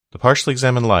The Partially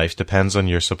Examined Life depends on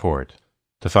your support.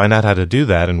 To find out how to do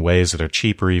that in ways that are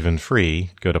cheap or even free,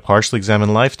 go to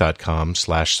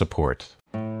partiallyexaminedlife.com/support.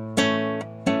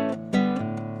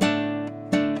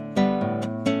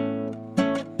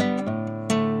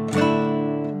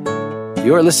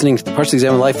 You're listening to the Partially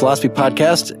Examined Life Philosophy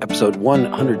Podcast, episode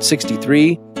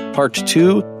 163, part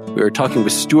 2. We were talking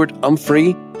with Stewart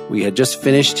Umphrey. We had just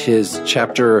finished his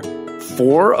chapter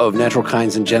 4 of Natural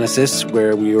Kinds in Genesis,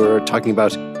 where we were talking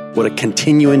about what a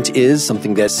continuant is,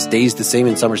 something that stays the same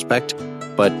in some respect,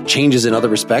 but changes in other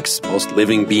respects, most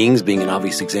living beings being an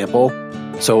obvious example.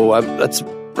 So let's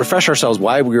refresh ourselves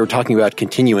why we were talking about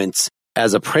continuants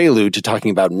as a prelude to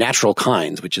talking about natural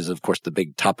kinds, which is, of course, the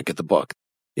big topic of the book.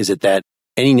 Is it that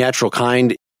any natural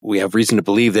kind, we have reason to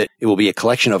believe that it will be a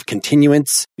collection of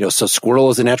continuants? So squirrel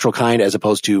is a natural kind as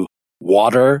opposed to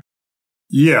water?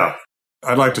 Yeah.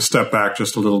 I'd like to step back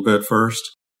just a little bit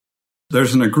first.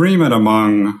 There's an agreement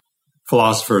among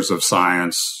philosophers of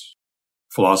science,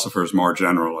 philosophers more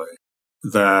generally,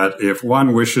 that if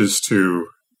one wishes to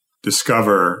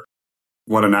discover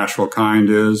what a natural kind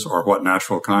is or what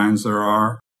natural kinds there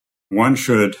are, one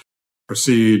should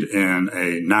proceed in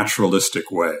a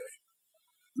naturalistic way.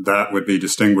 That would be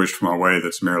distinguished from a way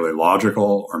that's merely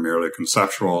logical or merely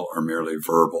conceptual or merely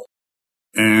verbal.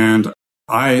 And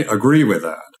I agree with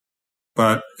that.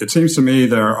 But it seems to me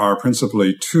there are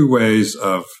principally two ways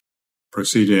of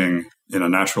proceeding in a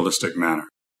naturalistic manner.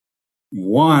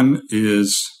 One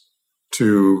is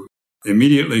to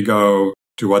immediately go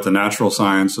to what the natural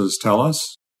sciences tell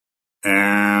us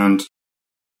and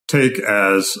take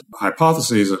as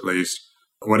hypotheses, at least,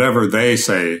 whatever they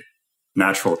say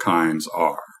natural kinds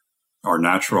are, or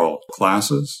natural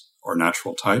classes, or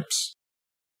natural types.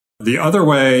 The other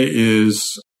way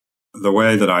is the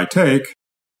way that I take.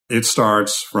 It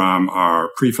starts from our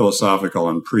pre-philosophical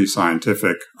and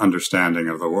pre-scientific understanding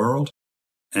of the world.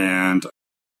 And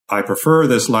I prefer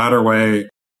this latter way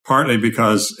partly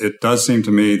because it does seem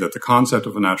to me that the concept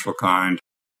of a natural kind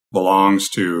belongs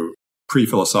to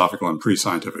pre-philosophical and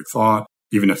pre-scientific thought,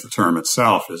 even if the term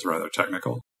itself is rather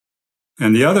technical.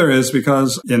 And the other is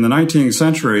because in the 19th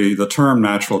century, the term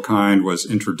natural kind was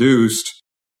introduced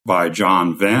by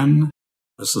John Venn.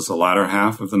 This is the latter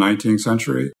half of the 19th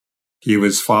century. He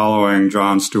was following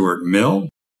John Stuart Mill.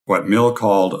 What Mill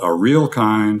called a real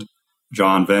kind,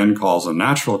 John Venn calls a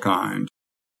natural kind.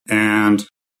 And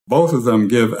both of them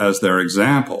give as their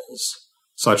examples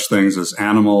such things as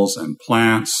animals and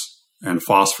plants and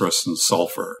phosphorus and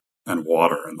sulfur and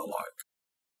water and the like.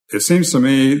 It seems to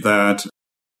me that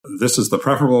this is the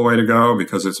preferable way to go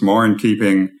because it's more in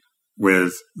keeping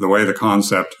with the way the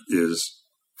concept is,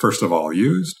 first of all,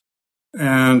 used.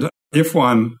 And if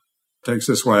one takes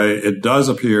this way, it does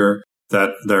appear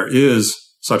that there is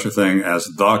such a thing as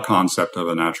the concept of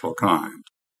a natural kind.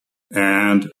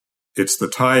 And it's the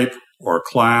type or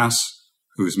class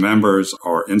whose members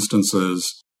or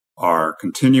instances are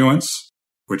continuants,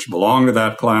 which belong to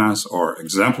that class or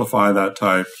exemplify that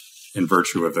type in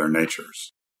virtue of their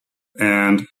natures.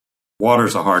 And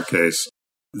water's a hard case.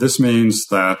 This means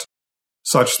that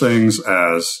such things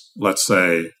as, let's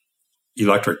say,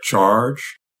 electric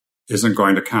charge isn't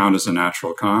going to count as a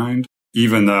natural kind,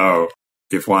 even though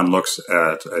if one looks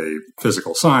at a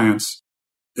physical science,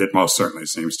 it most certainly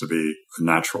seems to be a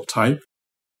natural type,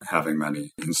 having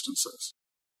many instances.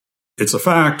 It's a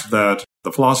fact that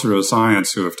the philosophers of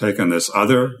science who have taken this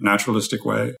other naturalistic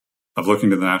way of looking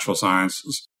to the natural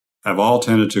sciences have all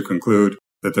tended to conclude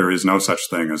that there is no such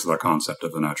thing as the concept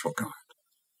of the natural kind.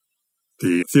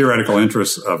 The theoretical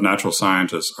interests of natural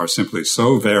scientists are simply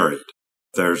so varied,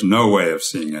 there's no way of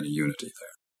seeing any unity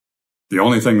there. The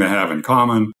only thing they have in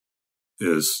common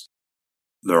is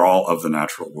they're all of the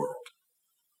natural world.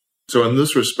 So in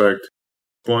this respect,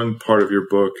 one part of your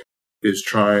book is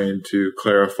trying to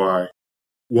clarify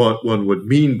what one would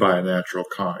mean by a natural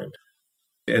kind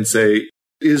and say,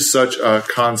 is such a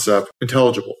concept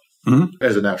intelligible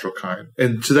as a natural kind?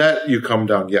 And to that you come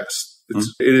down, yes.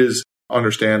 It is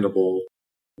understandable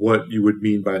what you would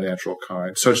mean by a natural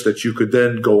kind, such that you could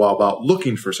then go about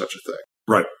looking for such a thing.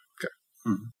 Right. Okay.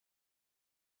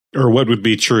 Or what would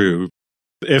be true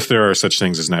if there are such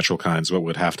things as natural kinds, what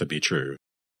would have to be true?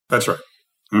 That's right.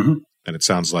 And it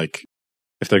sounds like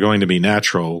if they're going to be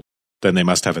natural, then they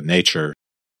must have a nature.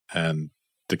 And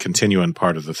the continuant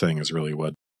part of the thing is really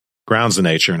what grounds the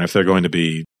nature. And if they're going to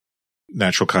be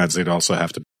natural kinds, they'd also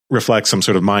have to reflect some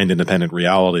sort of mind-independent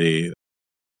reality.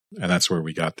 And that's where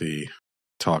we got the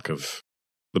talk of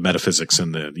the metaphysics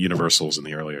and the universals in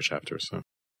the earlier chapters. So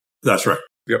that's right.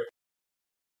 Yep.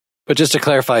 But just to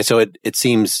clarify, so it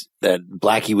seems that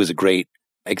Blackie was a great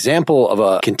example of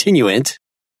a continuant,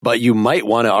 But you might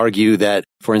want to argue that,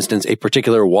 for instance, a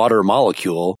particular water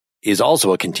molecule is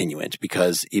also a continuant,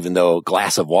 because even though a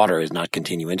glass of water is not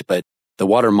continuant, but the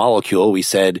water molecule, we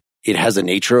said it has a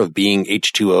nature of being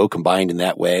H2O combined in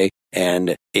that way,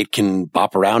 and it can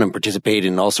bop around and participate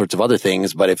in all sorts of other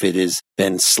things. But if it is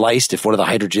then sliced, if one of the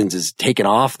hydrogens is taken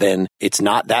off, then it's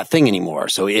not that thing anymore.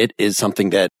 So it is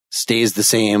something that stays the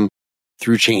same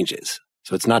through changes.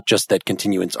 So it's not just that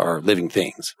continuants are living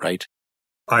things, right?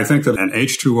 I think that an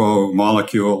H2O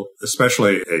molecule,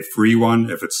 especially a free one,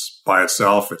 if it's by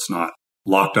itself, it's not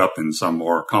locked up in some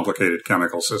more complicated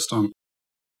chemical system,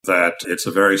 that it's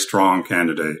a very strong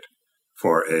candidate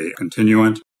for a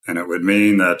continuant. And it would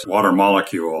mean that water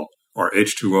molecule or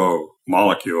H2O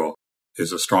molecule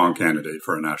is a strong candidate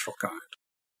for a natural kind.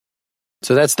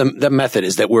 So that's the method,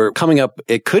 is that we're coming up,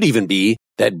 it could even be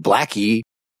that Blackie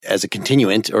as a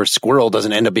continuant or squirrel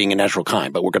doesn't end up being a natural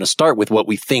kind, but we're going to start with what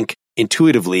we think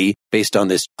intuitively based on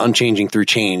this unchanging through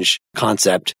change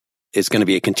concept is going to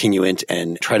be a continuant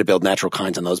and try to build natural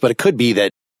kinds on those. But it could be that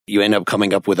you end up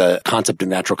coming up with a concept of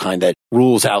natural kind that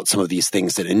rules out some of these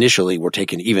things that initially were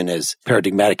taken even as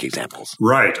paradigmatic examples.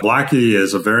 Right. Blackie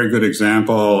is a very good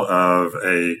example of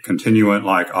a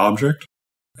continuant-like object.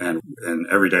 And in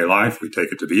everyday life, we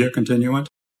take it to be a continuant.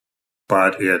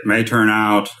 But it may turn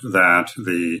out that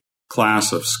the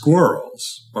class of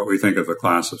squirrels, what we think of the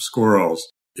class of squirrels,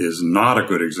 is not a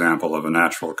good example of a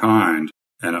natural kind.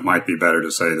 And it might be better to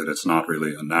say that it's not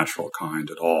really a natural kind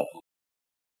at all.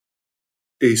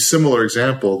 A similar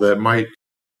example that might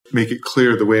make it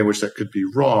clear the way in which that could be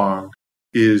wrong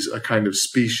is a kind of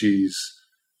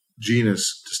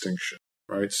species-genus distinction,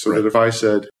 right? So that if I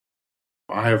said,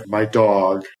 I have my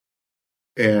dog,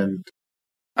 and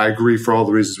I agree for all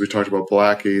the reasons we talked about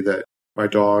Blackie that my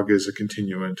dog is a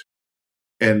continuant,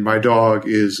 and my dog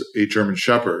is a German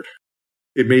Shepherd,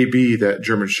 it may be that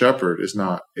German Shepherd is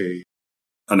not a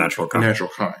natural kind.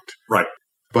 Right.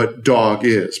 But dog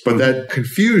is. But that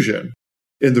confusion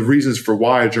in the reasons for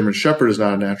why a German Shepherd is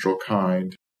not a natural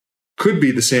kind could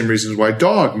be the same reasons why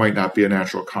dog might not be a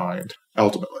natural kind,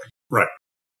 ultimately. Right.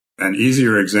 An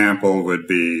easier example would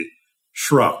be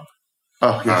shrub.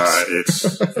 Oh,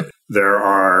 yes. There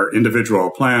are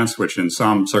individual plants which in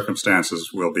some circumstances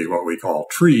will be what we call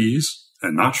trees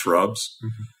and not shrubs,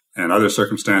 and other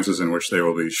circumstances in which they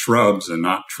will be shrubs and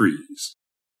not trees.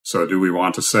 So do we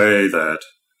want to say that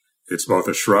it's both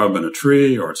a shrub and a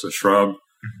tree, or it's a shrub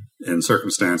in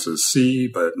circumstances C,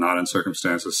 but not in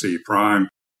circumstances C prime?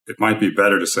 It might be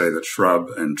better to say that shrub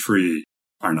and tree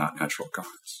are not natural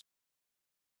kinds.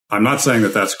 I'm not saying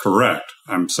that that's correct.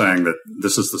 I'm saying that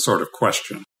this is the sort of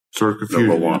question that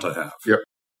we'll want to have. Yep.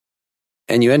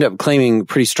 And you end up claiming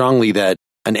pretty strongly that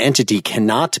an entity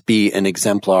cannot be an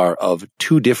exemplar of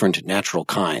two different natural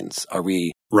kinds. Are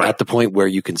we at the point where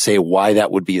you can say why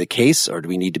that would be the case, or do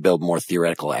we need to build more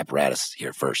theoretical apparatus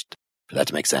here first for that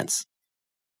to make sense?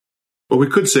 Well, we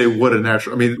could say what a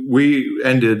natural... I mean, we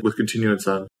ended with continuance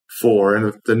on 4,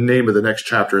 and the name of the next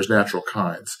chapter is Natural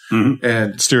Kinds. Mm-hmm.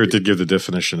 And Stewart did give the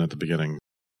definition at the beginning.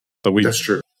 But that's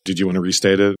true. Did you want to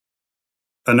restate it?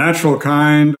 A natural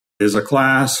kind is a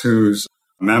class whose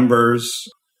members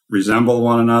resemble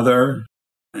one another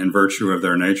in virtue of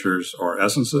their natures or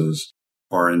essences,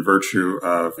 or in virtue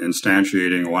of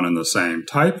instantiating one and the same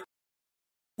type.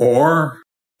 Or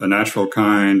a natural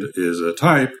kind is a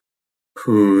type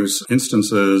whose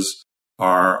instances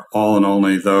are all and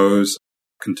only those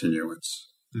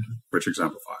continuants, which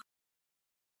exemplify.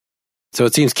 So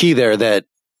it seems key there that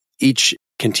each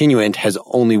continuant has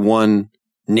only one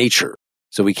nature.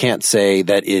 So we can't say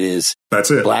that it is...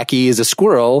 That's it. Blackie is a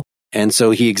squirrel, and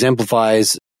so he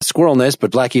exemplifies squirrelness,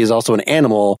 but Blackie is also an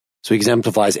animal, so he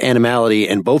exemplifies animality,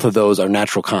 and both of those are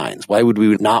natural kinds. Why would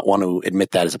we not want to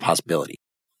admit that as a possibility?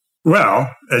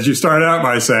 Well, as you start out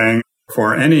by saying,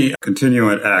 for any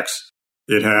continuant X,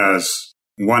 it has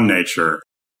one nature,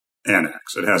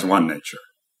 NX. It has one nature.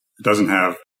 It doesn't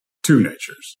have two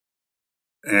natures.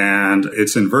 And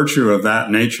it's in virtue of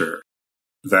that nature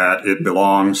that it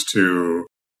belongs to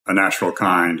a natural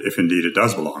kind, if indeed it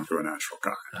does belong to a natural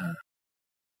kind.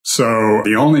 So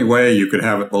the only way you could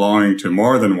have it belonging to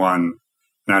more than one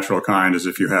natural kind is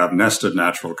if you have nested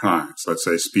natural kinds, let's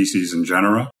say species and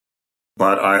genera.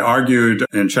 But I argued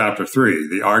in Chapter 3,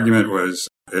 the argument was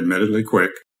admittedly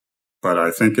quick, but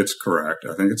I think it's correct,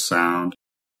 I think it's sound,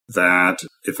 that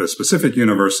if a specific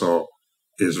universal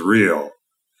is real,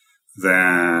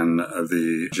 then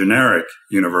the generic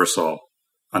universal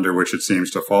under which it seems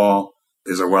to fall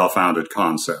is a well-founded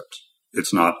concept.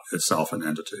 It's not itself an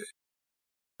entity.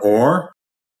 Or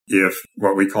if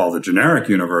what we call the generic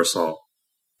universal,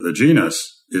 the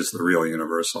genus, is the real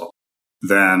universal,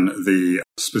 then the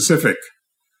specific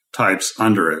types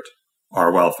under it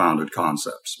are well-founded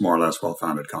concepts, more or less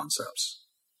well-founded concepts,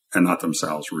 and not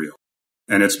themselves real.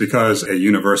 And it's because a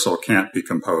universal can't be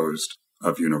composed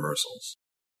of universals.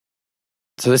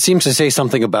 So this seems to say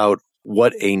something about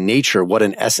what a nature, what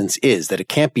an essence is, that it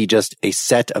can't be just a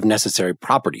set of necessary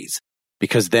properties,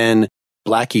 because then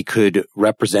Blackie could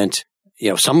represent,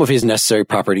 some of his necessary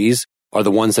properties are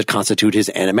the ones that constitute his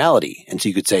animality. And so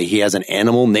you could say he has an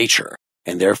animal nature,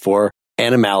 and therefore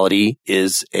animality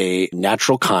is a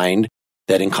natural kind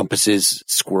that encompasses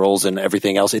squirrels and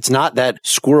everything else. It's not that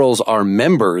squirrels are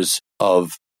members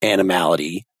of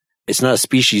animality. It's not a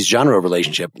species genre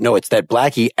relationship. No, it's that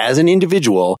Blackie as an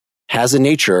individual has a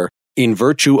nature in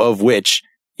virtue of which,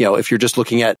 if you're just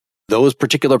looking at those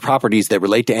particular properties that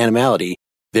relate to animality,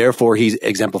 therefore he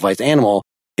exemplifies animal.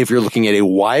 If you're looking at a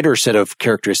wider set of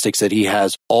characteristics that he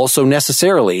has also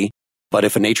necessarily, but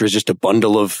if a nature is just a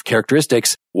bundle of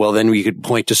characteristics, well, then we could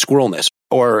point to squirrelness.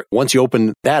 Or once you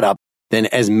open that up, then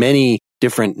as many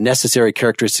different necessary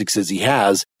characteristics as he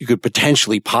has, you could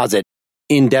potentially posit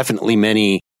indefinitely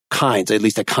many kinds, at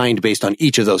least a kind based on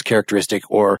each of those characteristics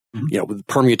or, with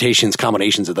permutations,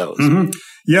 combinations of those. Mm-hmm.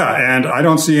 Yeah, and I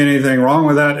don't see anything wrong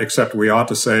with that, except we ought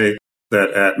to say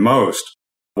that at most,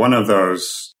 one of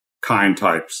those kind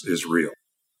types is real.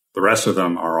 The rest of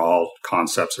them are all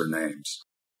concepts or names.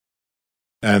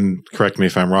 And correct me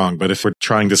if I'm wrong, but if we're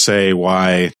trying to say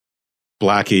why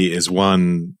Blackie is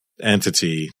one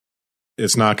entity,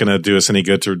 it's not going to do us any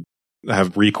good to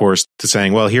have recourse to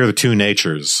saying, well, here are the two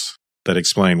natures that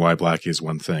explain why Blackie is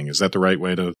one thing. Is that the right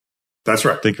way to That's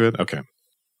right. think of it? Okay.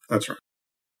 That's right.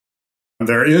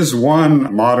 There is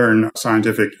one modern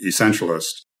scientific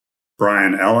essentialist,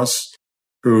 Brian Ellis,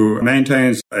 who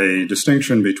maintains a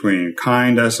distinction between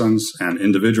kind essence and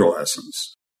individual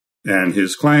essence. And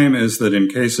his claim is that in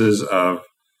cases of,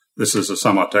 this is a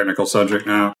somewhat technical subject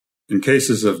now, in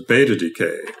cases of beta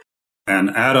decay, an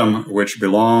atom which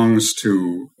belongs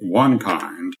to one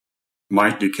kind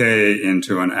might decay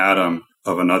into an atom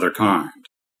of another kind.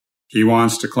 He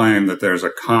wants to claim that there's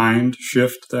a kind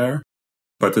shift there,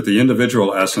 but that the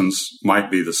individual essence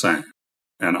might be the same.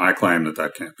 And I claim that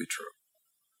that can't be true.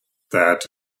 That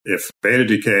if beta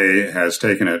decay has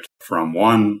taken it from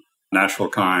one natural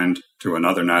kind to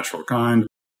another natural kind,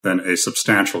 then a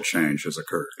substantial change has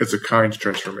occurred. It's a kind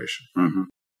transformation. Mm-hmm.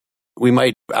 We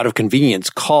might, out of convenience,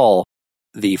 call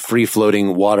the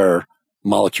free-floating water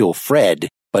molecule Fred,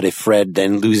 but if Fred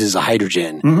then loses a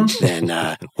hydrogen,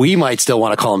 then we might still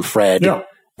want to call him Fred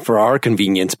for our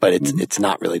convenience, but it's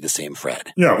not really the same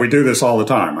Fred. Yeah, we do this all the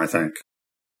time, I think.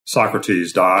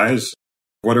 Socrates dies.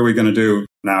 What are we going to do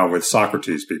now with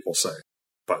Socrates, people say?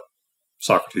 But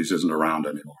Socrates isn't around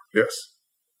anymore. Yes.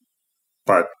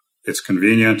 But it's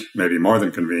convenient, maybe more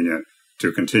than convenient,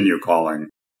 to continue calling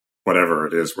whatever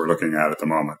it is we're looking at the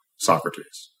moment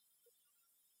Socrates.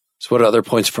 So what are other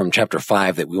points from chapter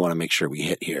 5 that we want to make sure we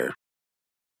hit here?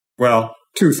 Well,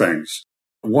 two things.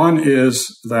 One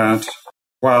is that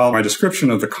while my description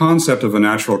of the concept of a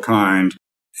natural kind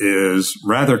is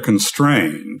rather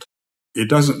constrained, it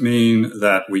doesn't mean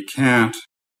that we can't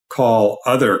call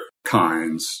other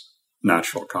kinds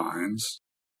natural kinds,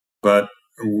 but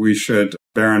we should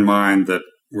bear in mind that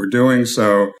we're doing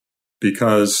so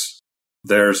because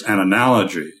there's an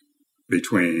analogy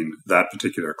between that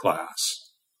particular class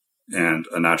and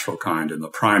a natural kind in the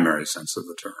primary sense of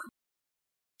the term.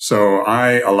 So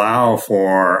I allow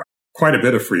for quite a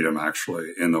bit of freedom,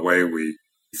 actually, in the way we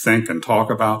think and talk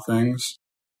about things,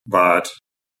 but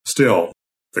still,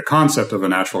 the concept of a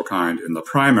natural kind in the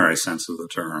primary sense of the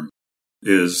term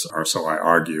is, or so I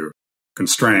argue,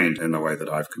 constrained in the way that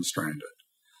I've constrained it.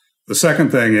 The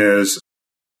second thing is,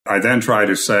 I then try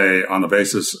to say, on the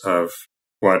basis of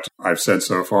what I've said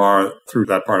so far through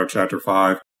that part of chapter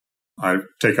 5, I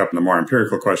take up the more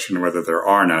empirical question whether there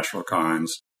are natural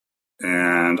kinds,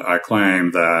 and I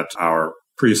claim that our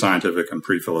pre-scientific and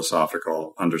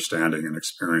pre-philosophical understanding and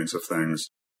experience of things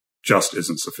just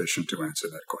isn't sufficient to answer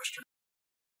that question.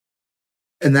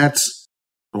 And I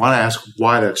want to ask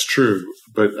why that's true,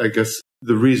 but I guess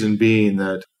the reason being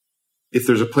that if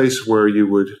there's a place where you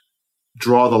would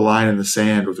draw the line in the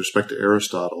sand with respect to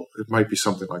Aristotle, it might be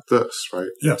something like this, right?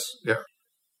 Yes. Yeah.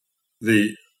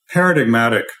 The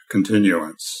paradigmatic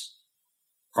continuants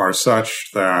are such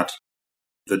that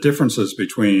the differences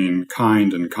between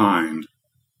kind and kind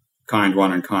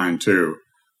 1 and kind 2,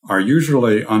 are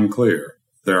usually unclear.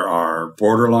 There are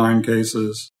borderline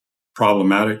cases,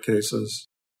 problematic cases,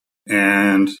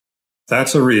 and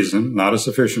that's a reason, not a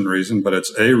sufficient reason, but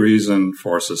it's a reason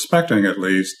for suspecting at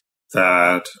least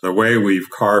that the way we've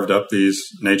carved up these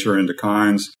nature into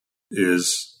kinds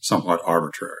is somewhat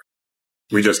arbitrary.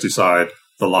 We just decide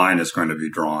the line is going to be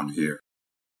drawn here.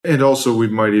 And also, we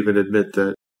might even admit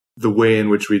that the way in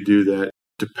which we do that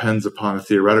depends upon a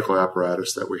theoretical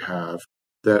apparatus that we have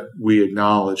that we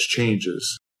acknowledge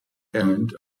changes.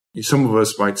 And some of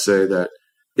us might say that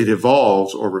it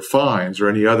evolves or refines or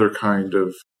any other kind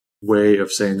of way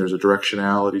of saying there's a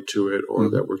directionality to it or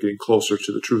that we're getting closer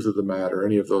to the truth of the matter,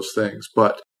 any of those things.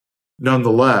 But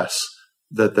nonetheless,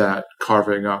 that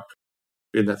carving up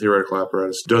in that theoretical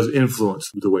apparatus does influence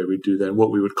the way we do that and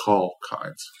what we would call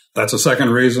kinds. That's a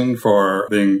second reason for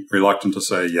being reluctant to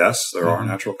say, yes, there are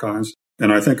natural kinds.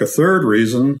 And I think a third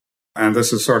reason, and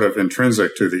this is sort of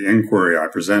intrinsic to the inquiry I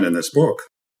present in this book,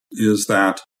 is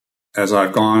that as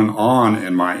I've gone on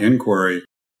in my inquiry,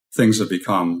 things have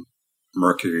become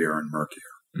murkier and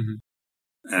murkier.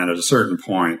 And at a certain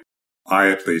point, I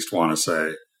at least want to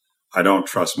say, I don't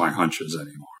trust my hunches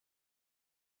anymore.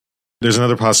 There's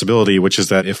another possibility, which is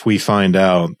that if we find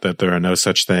out that there are no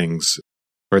such things,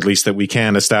 or at least that we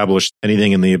can't establish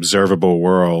anything in the observable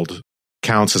world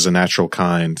counts as a natural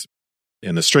kind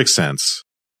in the strict sense,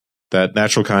 that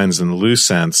natural kinds in the loose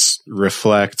sense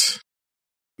reflect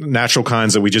natural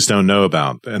kinds that we just don't know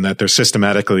about, and that they're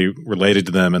systematically related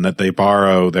to them, and that they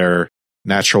borrow their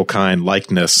natural kind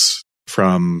likeness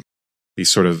from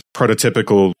these sort of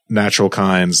prototypical natural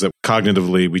kinds that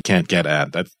cognitively we can't get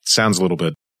at. That sounds a little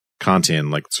bit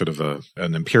Kantian, like sort of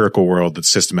an empirical world that's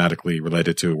systematically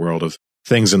related to a world of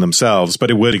things in themselves,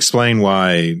 but it would explain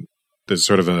why there's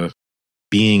sort of a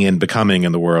being and becoming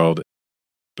in the world.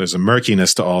 There's a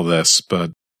murkiness to all this,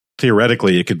 but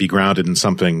theoretically it could be grounded in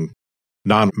something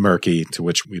non-murky to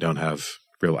which we don't have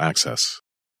real access.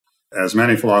 As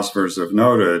many philosophers have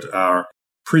noted, our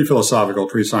pre-philosophical,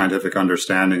 pre-scientific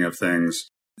understanding of things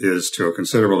is to a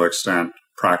considerable extent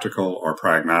practical or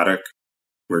pragmatic.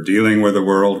 We're dealing with the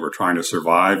world, we're trying to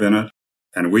survive in it,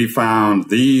 and we found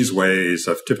these ways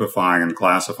of typifying and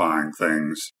classifying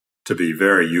things to be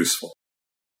very useful.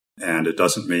 And it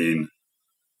doesn't mean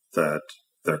that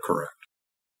they're correct.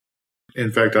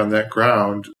 In fact, on that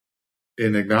ground,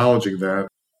 in acknowledging that,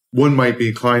 one might be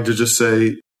inclined to just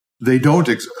say they don't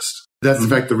exist. That's in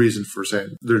fact the reason for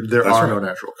saying there are no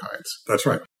natural kinds. That's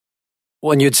right.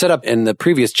 Well, and you'd set up in the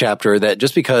previous chapter that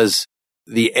just because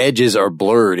the edges are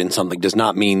blurred in something does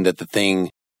not mean that the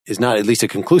thing is not at least a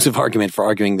conclusive argument for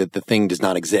arguing that the thing does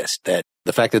not exist. That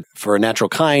the fact that for a natural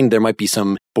kind, there might be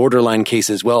some borderline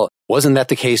cases. Well, wasn't that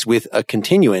the case with a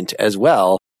continuant as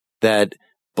well? That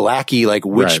Blackie, like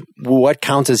what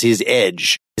counts as his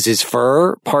edge? Is his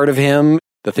fur part of him?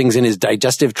 The things in his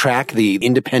digestive tract, the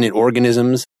independent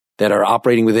organisms that are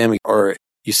operating with him? Or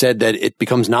you said that it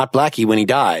becomes not Blackie when he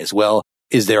dies. Well,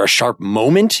 is there a sharp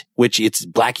moment which it's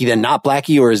Blackie then not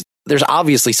Blackie? Or there's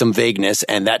obviously some vagueness,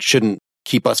 and that shouldn't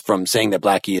keep us from saying that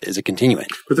Blackie is a continuant.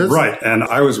 Right. And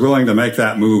I was willing to make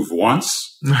that move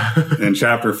once in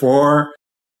chapter 4.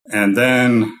 And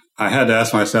then I had to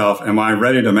ask myself, am I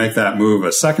ready to make that move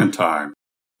a second time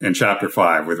in chapter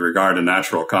 5 with regard to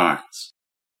natural kinds?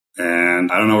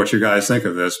 And I don't know what you guys think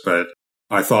of this, but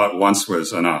I thought once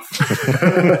was enough.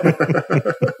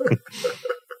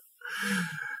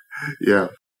 Yeah.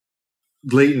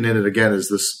 Latent in it, again, is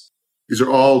this. These are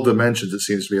all dimensions, it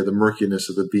seems to me, of the murkiness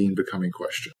of the being becoming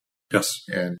question. Yes.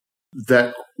 And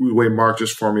that way Mark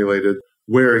just formulated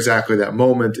where exactly that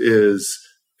moment is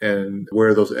and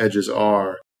where those edges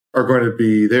are going to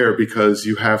be there because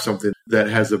you have something that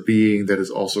has a being that is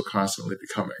also constantly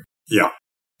becoming. Yeah.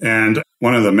 And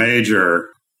one of the major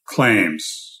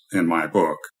claims in my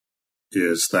book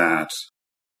is that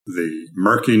the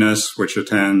murkiness which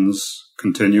attends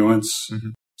continuance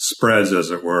spreads,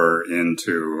 as it were,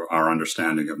 into our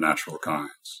understanding of natural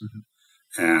kinds.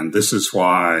 And this is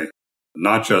why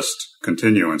not just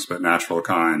continuance, but natural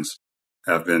kinds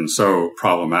have been so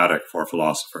problematic for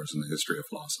philosophers in the history of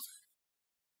philosophy,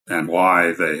 and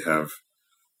why they have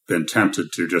been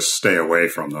tempted to just stay away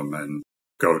from them and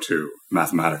go to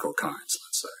mathematical kinds,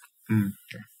 let's say.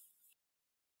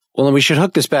 Well, and we should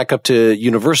hook this back up to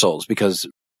universals, because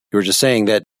you were just saying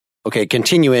that, okay,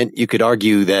 continuant, you could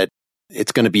argue that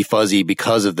it's going to be fuzzy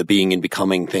because of the being and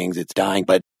becoming things, it's dying,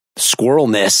 but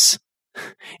squirrelness,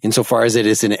 insofar as it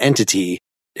is an entity,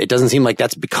 it doesn't seem like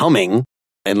that's becoming,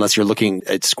 unless you're looking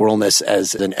at squirrelness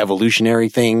as an evolutionary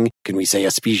thing. Can we say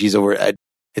a species over?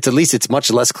 It's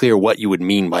much less clear what you would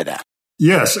mean by that.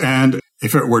 Yes, and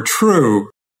if it were true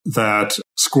that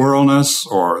squirrelness,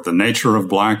 or the nature of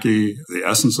Blackie, the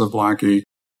essence of Blackie,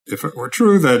 if it were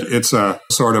true that it's a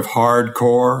sort of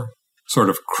hardcore, sort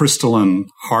of crystalline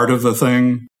heart of the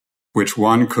thing, which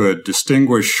one could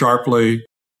distinguish sharply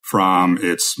from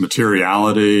its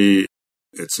materiality,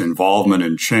 its involvement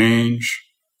in change,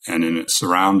 and in its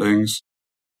surroundings,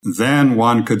 then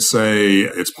one could say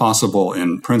it's possible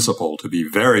in principle to be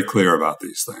very clear about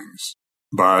these things.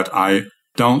 But I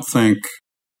don't think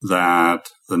that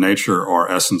the nature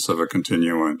or essence of a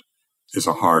continuant is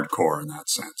a hard core in that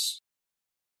sense.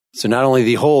 So not only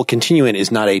the whole continuant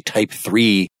is not a type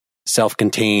 3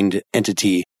 self-contained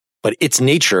entity, but its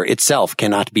nature itself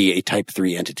cannot be a type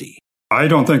 3 entity. I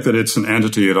don't think that it's an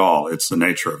entity at all. It's the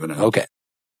nature of an entity. Okay.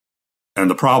 And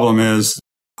the problem is,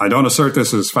 I don't assert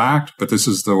this as fact, but this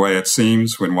is the way it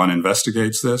seems when one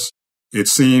investigates this. It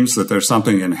seems that there's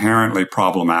something inherently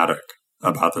problematic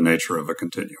about the nature of a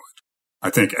continuant. I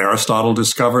think Aristotle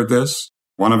discovered this.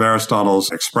 One of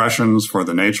Aristotle's expressions for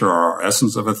the nature or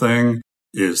essence of a thing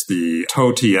is the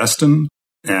to tiestin,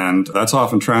 and that's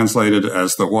often translated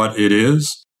as the what it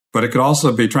is, but it could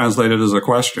also be translated as a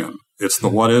question. It's the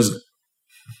what is it?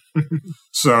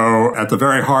 So at the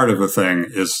very heart of a thing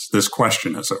is this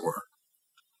question, as it were.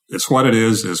 It's what it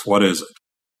is what is it?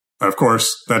 Of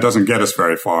course, that doesn't get us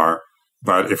very far,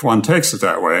 but if one takes it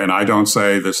that way, and I don't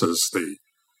say this is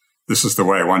the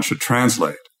way one should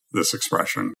translate this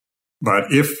expression,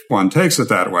 but if one takes it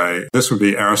that way, this would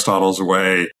be Aristotle's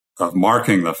way of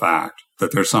marking the fact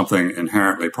that there's something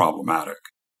inherently problematic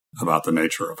about the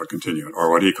nature of a continuant,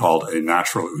 or what he called a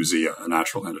natural ousia, a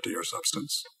natural entity or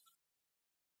substance.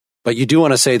 But you do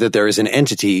want to say that there is an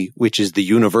entity, which is the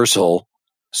universal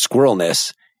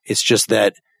squirrelness. It's just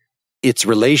that its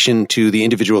relation to the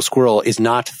individual squirrel is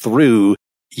not through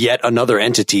yet another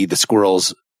entity, the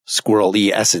squirrel's squirrel-y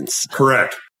essence.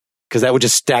 Correct. Because that would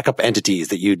just stack up entities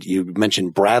that you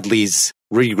mentioned Bradley's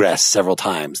regress several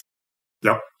times.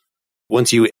 Yep.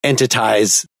 Once you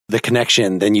entitize the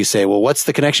connection, then you say, well, what's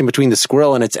the connection between the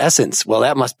squirrel and its essence? Well,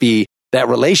 that must be that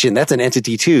relation. That's an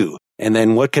entity too. And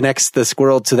then what connects the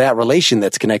squirrel to that relation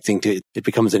that's connecting to it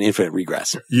becomes an infinite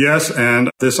regress. Yes, and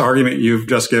this argument you've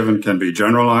just given can be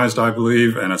generalized, I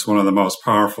believe, and it's one of the most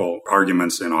powerful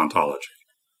arguments in ontology.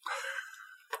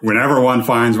 Whenever one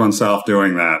finds oneself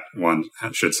doing that, one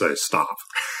should say, stop.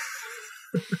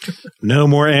 No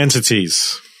more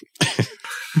entities.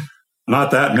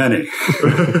 Not that many.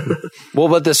 Well,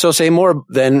 but so say more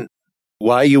then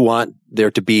why you want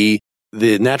there to be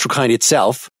the natural kind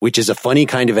itself, which is a funny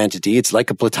kind of entity. It's like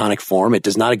a Platonic form. It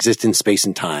does not exist in space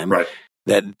and time. Right.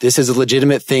 That this is a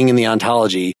legitimate thing in the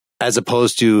ontology, as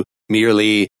opposed to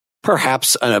merely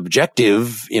perhaps an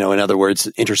objective, in other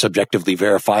words, intersubjectively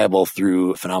verifiable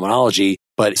through phenomenology.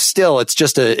 But still, it's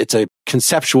a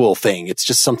conceptual thing. It's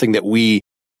just something that we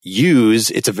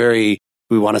use. It's we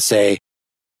want to say,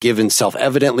 given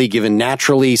self-evidently, given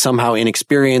naturally, somehow in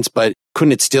experience, but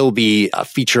couldn't it still be a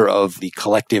feature of the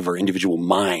collective or individual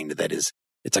mind?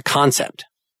 It's a concept.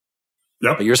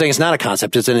 Yep. But you're saying it's not a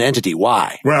concept, it's an entity.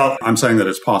 Why? Well, I'm saying that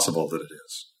it's possible that it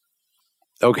is.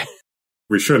 Okay.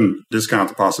 We shouldn't discount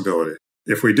the possibility.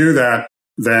 If we do that,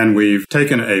 then we've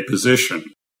taken a position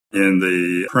in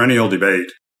the perennial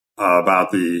debate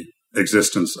about the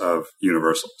existence of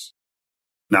universals.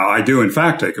 Now, I do in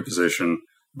fact take a position,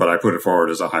 but I put it forward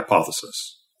as a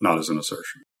hypothesis, not as an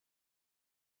assertion.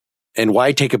 And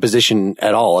why take a position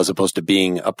at all as opposed to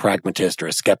being a pragmatist or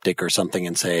a skeptic or something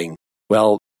and saying,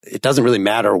 well, it doesn't really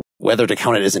matter whether to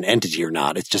count it as an entity or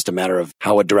not. It's just a matter of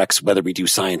how it directs whether we do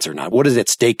science or not. What is at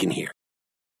stake in here?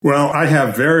 Well, I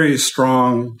have very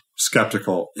strong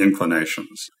skeptical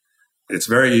inclinations. It's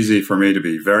very easy for me to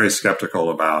be very skeptical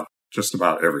about just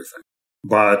about everything.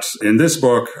 But in this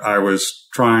book, I was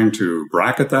trying to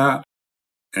bracket that,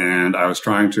 and I was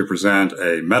trying to present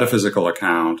a metaphysical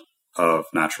account of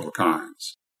natural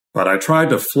kinds. But I tried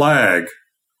to flag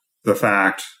the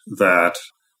fact that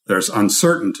there's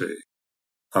uncertainty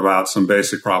about some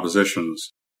basic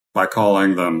propositions by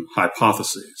calling them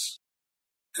hypotheses.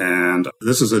 And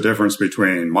this is a difference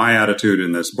between my attitude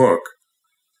in this book,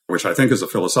 which I think is a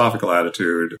philosophical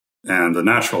attitude, and the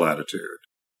natural attitude.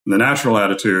 In the natural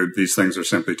attitude, these things are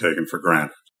simply taken for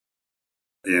granted.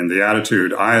 In the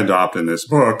attitude I adopt in this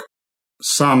book,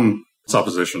 some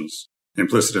suppositions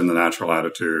implicit in the natural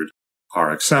attitude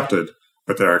are accepted,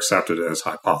 but they're accepted as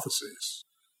hypotheses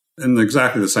in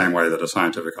exactly the same way that a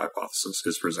scientific hypothesis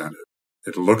is presented.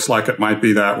 It looks like it might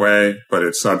be that way, but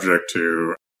it's subject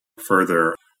to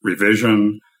further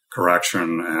revision,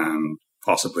 correction, and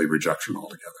possibly rejection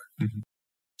altogether. Mm-hmm.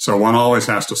 So one always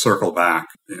has to circle back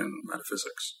in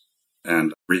metaphysics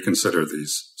and reconsider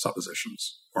these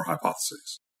suppositions or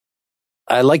hypotheses.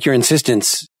 I like your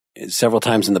insistence several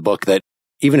times in the book that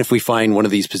even if we find one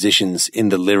of these positions in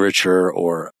the literature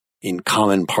or in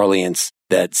common parlance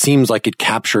that seems like it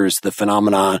captures the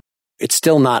phenomenon, it's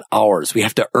still not ours. We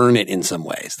have to earn it in some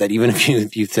ways. That even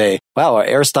if you say, wow,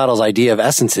 Aristotle's idea of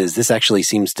essences, this actually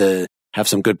seems to have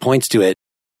some good points to it.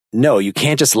 No, you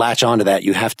can't just latch onto that.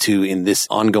 You have to, in this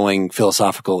ongoing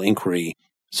philosophical inquiry,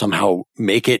 somehow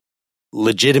make it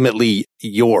legitimately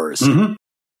yours. Mm-hmm.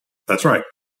 That's right.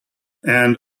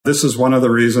 And this is one of the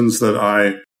reasons that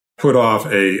I put off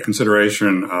a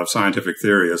consideration of scientific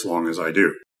theory as long as I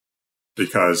do,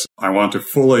 because I want to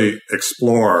fully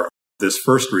explore this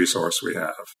first resource we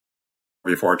have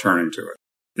before turning to it.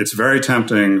 It's very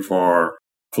tempting for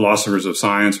philosophers of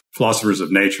science, philosophers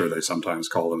of nature, they sometimes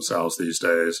call themselves these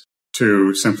days,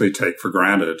 to simply take for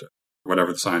granted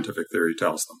whatever the scientific theory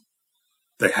tells them.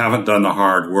 They haven't done the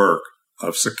hard work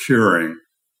of securing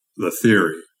the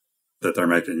theory that they're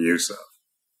making use of.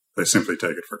 They simply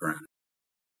take it for granted.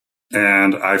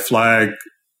 And I flag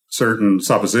certain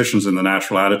suppositions in the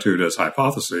natural attitude as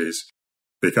hypotheses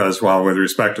because while with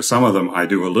respect to some of them I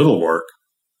do a little work,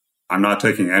 I'm not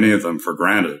taking any of them for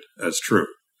granted as true.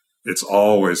 It's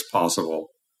always possible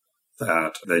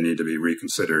that they need to be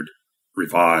reconsidered,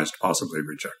 revised, possibly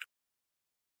rejected.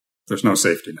 There's no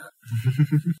safety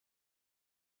net.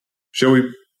 Shall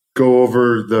we go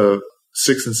over the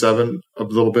 6 and 7 a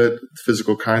little bit,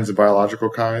 physical kinds and biological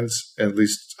kinds, and at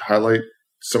least highlight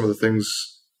some of the things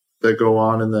that go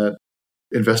on in that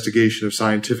investigation of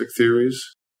scientific theories?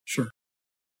 Sure.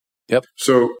 Yep.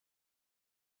 So,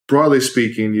 broadly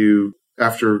speaking, you,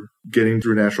 after getting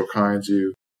through natural kinds,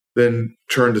 you then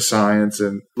turn to science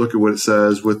and look at what it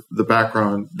says with the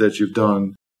background that you've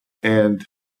done and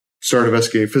start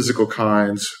investigating physical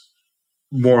kinds,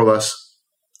 more or less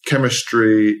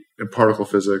chemistry and particle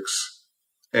physics,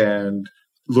 and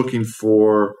looking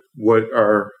for what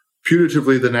are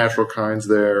putatively the natural kinds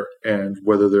there and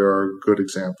whether there are good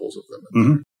examples of them.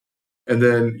 Mm-hmm. And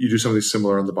then you do something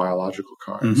similar on the biological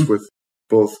kinds with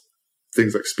both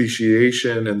things like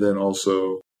speciation and then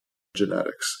also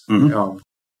genetics. Mm-hmm.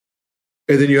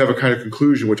 And then you have a kind of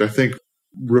conclusion, which I think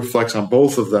reflects on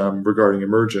both of them regarding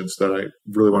emergence that I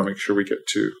really want to make sure we get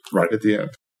to right at the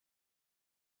end.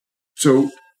 So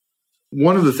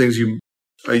one of the things you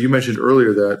mentioned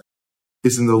earlier that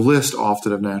is in the list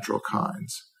often of natural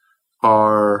kinds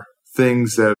are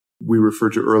things that we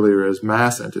referred to earlier as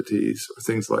mass entities, or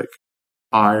things like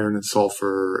iron and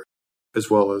sulfur, as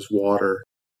well as water.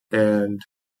 And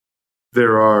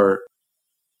there are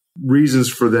reasons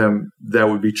for them that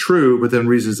would be true, but then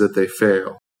reasons that they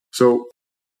fail. So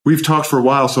we've talked for a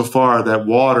while so far that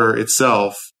water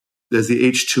itself, as the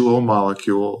H2O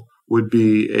molecule, would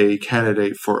be a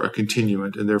candidate for a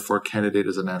continuant and therefore a candidate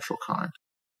as a natural kind.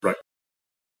 Right.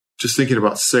 Just thinking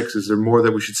about 6, is there more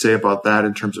that we should say about that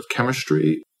in terms of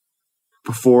chemistry?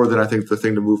 Before then, I think the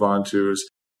thing to move on to is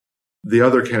the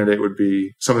other candidate would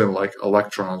be something like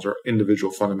electrons or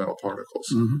individual fundamental particles.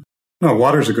 Mm-hmm. No,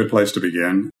 water's a good place to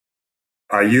begin.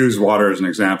 I use water as an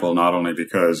example not only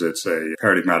because it's a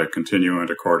paradigmatic continuant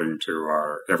according to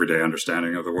our everyday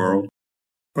understanding of the world,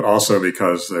 but also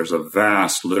because there's a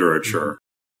vast literature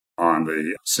on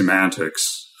the semantics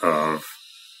of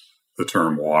the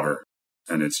term water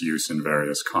and its use in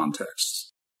various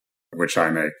contexts, which I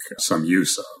make some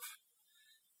use of.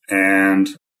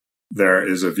 And there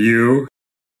is a view,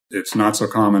 it's not so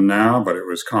common now, but it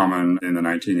was common in the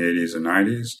 1980s and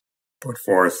 90s, put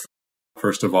forth,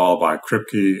 first of all, by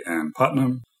Kripke and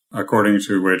Putnam, according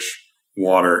to which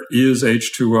water is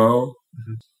H2O,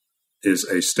 is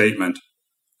a statement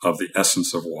of the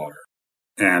essence of water.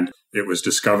 And it was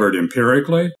discovered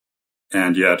empirically,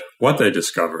 and yet what they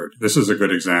discovered, this is a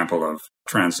good example of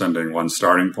transcending one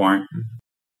starting point,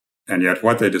 and yet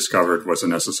what they discovered was a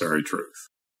necessary truth,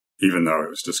 even though it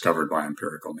was discovered by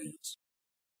empirical means.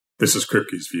 This is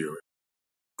Kripke's view.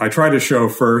 I try to show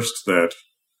first that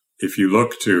if you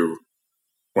look to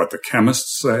what the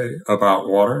chemists say about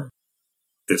water,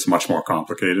 it's much more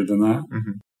complicated than that.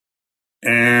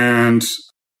 And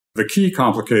the key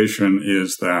complication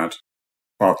is that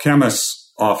while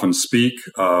chemists often speak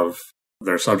of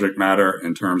their subject matter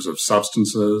in terms of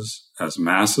substances as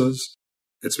masses,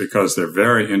 it's because they're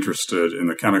very interested in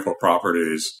the chemical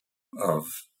properties of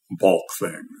bulk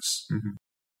things.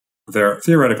 Their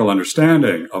theoretical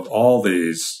understanding of all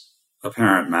these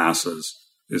apparent masses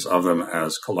is of them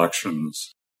as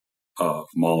collections of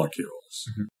molecules.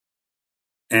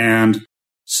 And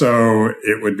so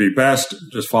it would be best,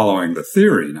 just following the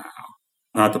theory now,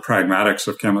 not the pragmatics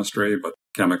of chemistry, but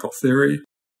chemical theory,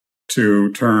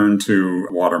 to turn to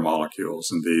water molecules,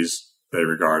 and these they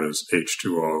regard as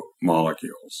H2O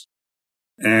molecules.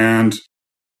 And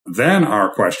then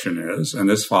our question is, and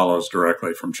this follows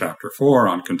directly from Chapter 4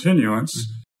 on continuance,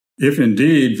 if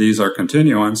indeed these are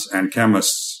continuants and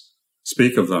chemists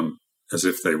speak of them as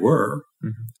if they were,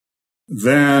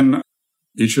 then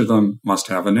each of them must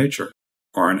have a nature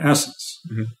or an essence.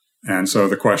 And so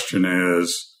the question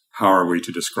is, how are we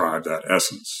to describe that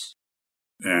essence?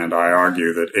 And I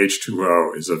argue that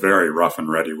H2O is a very rough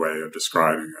and ready way of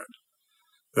describing it.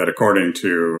 That according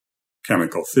to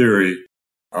chemical theory,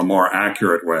 a more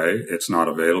accurate way, it's not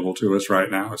available to us right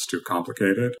now, it's too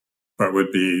complicated, but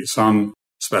would be some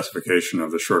specification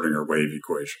of the Schrödinger wave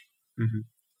equation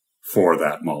for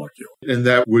that molecule. And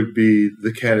that would be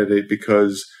the candidate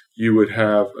because you would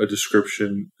have a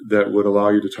description that would allow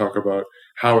you to talk about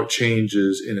how it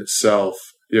changes in itself.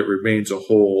 It remains a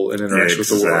whole and interacts with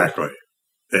the world.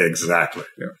 Exactly.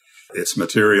 Yeah. It's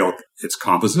material, it's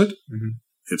composite.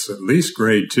 It's at least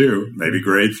grade 2, maybe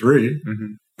grade 3.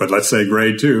 But let's say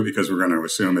grade 2 because we're going to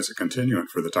assume it's a continuant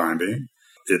for the time being.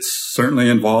 It's certainly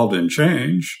involved in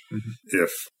change. If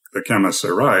the chemists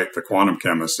are right, the quantum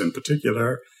chemists in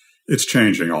particular, it's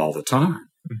changing all the time.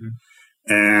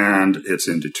 And it's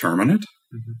indeterminate.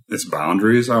 Its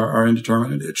boundaries are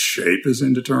indeterminate. Its shape is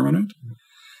indeterminate.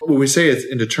 When we say it's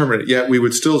indeterminate, yet we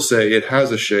would still say it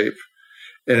has a shape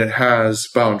and it has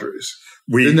boundaries.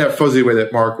 In that fuzzy way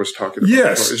that Mark was talking about.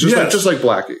 Yes. It's just like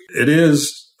Blackie. It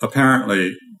is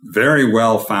apparently very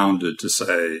well founded to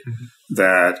say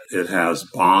that it has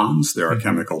bonds. There are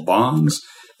chemical bonds,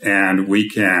 and we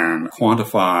can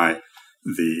quantify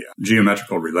the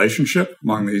geometrical relationship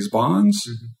among these bonds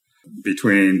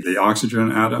between the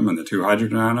oxygen atom and the two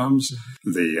hydrogen atoms.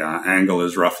 The angle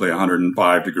is roughly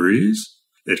 105 degrees.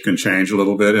 It can change a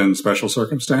little bit in special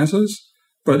circumstances,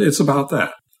 but it's about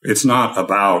that. It's not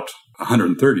about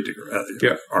 130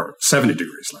 degrees or 70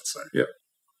 degrees, let's say.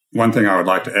 One thing I would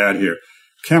like to add here,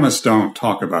 chemists don't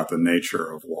talk about the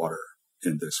nature of water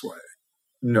in this way.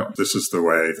 No. This is the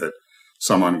way that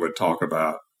someone would talk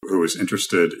about who is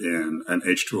interested in an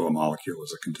H2O molecule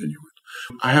as a continuant.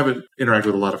 I haven't interacted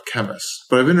with a lot of chemists,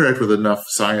 but I've interacted with enough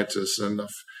scientists and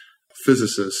enough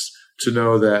physicists to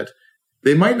know that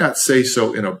they might not say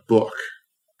so in a book,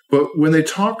 but when they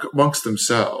talk amongst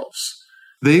themselves,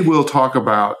 they will talk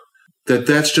about that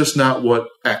that's just not what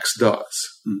X does.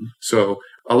 So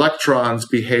electrons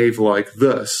behave like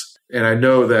this, and I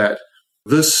know that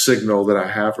this signal that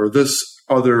I have or this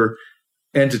other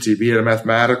entity, be it a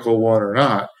mathematical one or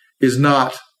not, is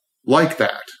not like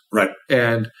that. Right.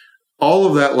 And all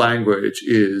of that language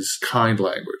is kind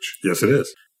language. Yes, it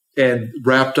is. And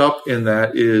wrapped up in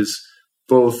that is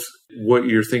both what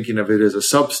you're thinking of it as a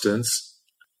substance,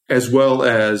 as well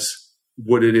as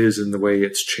what it is in the way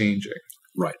it's changing.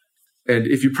 Right. And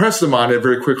if you press them on it,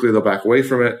 very quickly they'll back away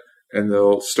from it and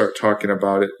they'll start talking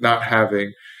about it not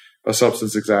having a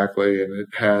substance exactly, and it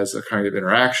has a kind of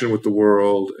interaction with the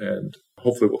world. And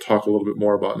hopefully we'll talk a little bit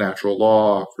more about natural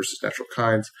law versus natural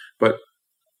kinds. But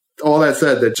all that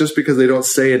said, that just because they don't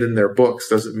say it in their books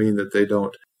doesn't mean that they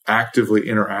don't actively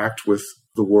interact with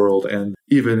the world and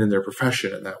even in their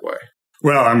profession in that way.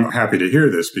 Well, I'm happy to hear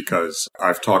this because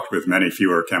I've talked with many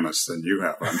fewer chemists than you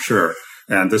have, I'm sure.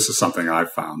 And this is something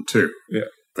I've found too. Yeah.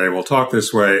 They will talk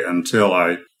this way until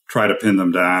I try to pin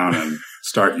them down and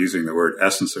start using the word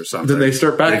essence or something. Then they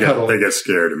start backpedaling. They get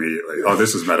scared immediately. Oh,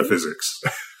 this is metaphysics.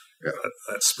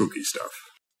 That's spooky stuff.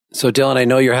 So, Dylan, I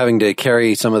know you're having to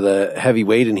carry some of the heavy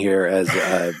weight in here as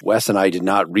Wes and I did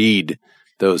not read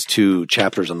those 2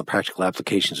 chapters on the practical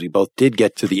applications. We both did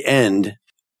get to the end.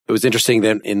 It was interesting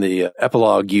that in the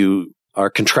epilogue, you are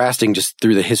contrasting just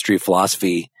through the history of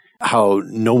philosophy how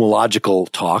nomological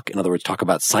talk, in other words, talk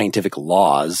about scientific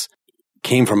laws,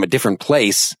 came from a different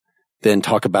place than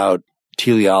talk about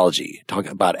teleology, talk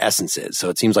about essences. So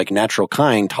it seems like natural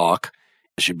kind talk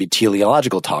should be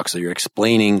teleological talk. So you're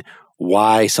explaining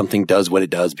why something does what it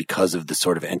does because of the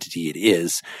sort of entity it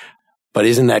is. But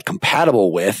isn't that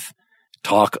compatible with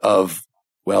talk of,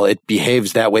 well, it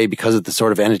behaves that way because of the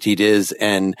sort of entity it is,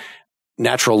 and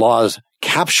natural laws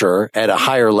capture at a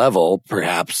higher level,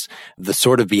 perhaps, the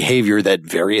sort of behavior that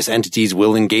various entities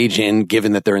will engage in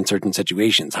given that they're in certain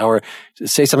situations?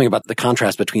 Say something about the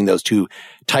contrast between those 2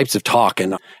 types of talk,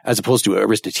 and as opposed to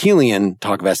Aristotelian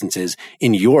talk of essences,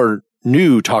 in your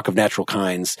new talk of natural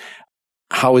kinds,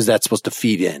 how is that supposed to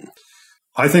feed in?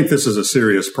 I think this is a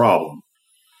serious problem.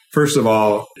 First of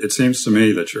all, it seems to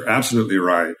me that you're absolutely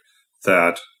right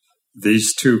that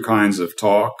these 2 kinds of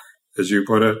talk, as you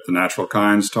put it, the natural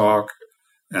kinds talk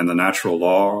and the natural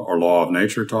law or law of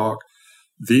nature talk,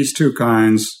 these 2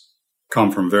 kinds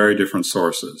come from very different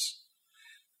sources.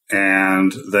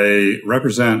 And they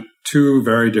represent 2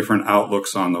 very different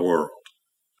outlooks on the world.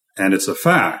 And it's a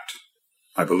fact,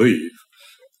 I believe,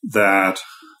 that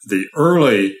the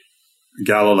early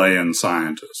Galilean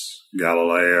scientists,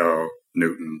 Galileo,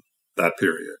 Newton, that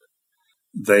period,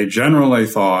 they generally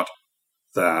thought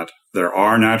that there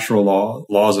are natural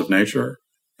laws of nature,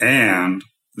 and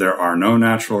there are no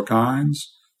natural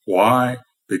kinds. Why?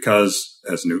 Because,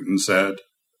 as Newton said,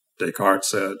 Descartes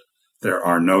said, there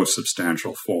are no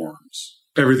substantial forms.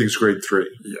 Everything's grade 3.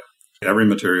 Yeah. Every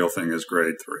material thing is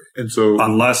grade 3. And so,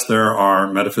 unless there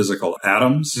are metaphysical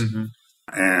atoms,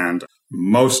 and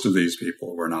most of these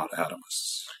people were not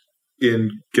atomists.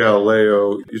 in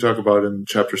Galileo, you talk about in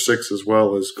chapter 6 as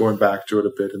well as going back to it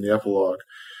a bit in the epilogue,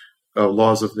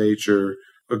 laws of nature,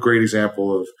 a great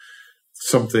example of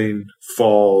something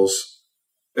falls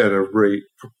at a rate,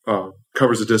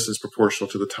 covers a distance proportional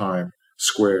to the time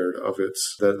squared of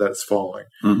its, that's falling.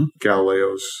 Mm-hmm.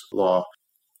 Galileo's law.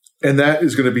 And that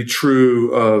is going to be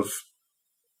true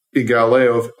in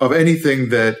Galileo, of anything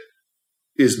that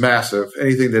is massive,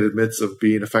 anything that admits of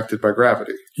being affected by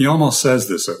gravity. He almost says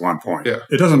this at one point. Yeah.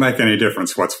 It doesn't make any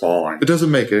difference what's falling. It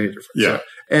doesn't make any difference. Yeah.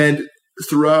 And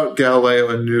throughout Galileo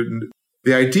and Newton,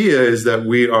 the idea is that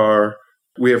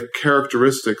we have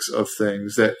characteristics of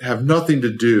things that have nothing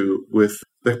to do with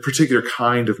the particular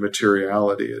kind of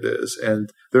materiality it is. And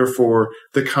therefore,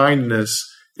 the kindness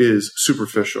is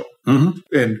superficial. Mm-hmm.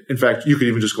 And in fact, you could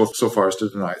even just go so far as to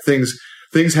deny it.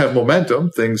 Things have momentum,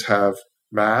 things have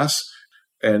mass,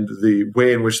 and the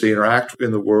way in which they interact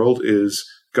in the world is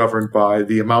governed by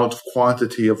the amount of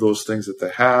quantity of those things that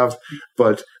they have,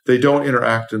 but they don't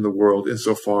interact in the world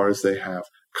insofar as they have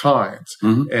kinds.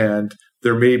 Mm-hmm. And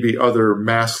there may be other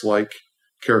mass-like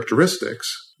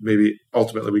characteristics. Maybe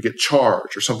ultimately we get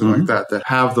charge or something mm-hmm. like that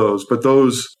have those, but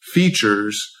those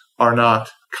features are not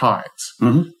kinds.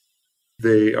 Mm-hmm.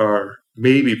 They are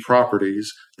maybe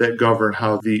properties that govern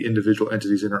how the individual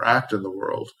entities interact in the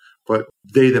world, but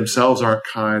they themselves aren't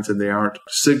kinds and they aren't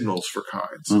signals for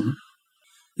kinds. Mm-hmm.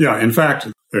 Yeah, in fact,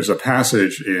 there's a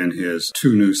passage in his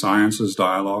Two New Sciences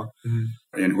dialogue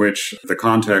mm-hmm. in which the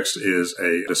context is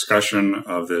a discussion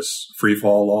of this free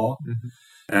fall law. Mm-hmm.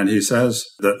 And he says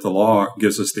that the law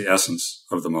gives us the essence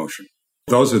of the motion.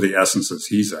 Those are the essences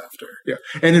he's after. Yeah.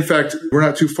 And in fact, we're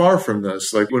not too far from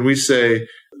this. Like when we say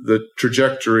the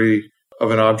trajectory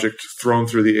of an object thrown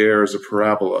through the air is a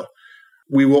parabola,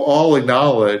 we will all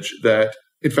acknowledge that,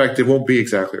 in fact, it won't be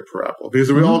exactly a parabola because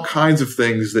there will be all kinds of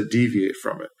things that deviate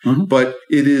from it. Mm-hmm. But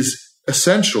it is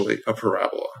essentially a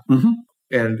parabola. Mm-hmm.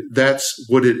 And that's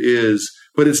what it is.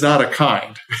 But it's not a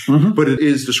kind, mm-hmm. but it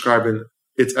is describing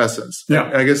its essence. Yeah.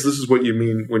 And I guess this is what you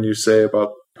mean when you say about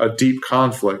a deep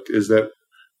conflict, is that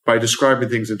by describing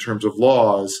things in terms of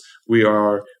laws, we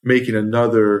are making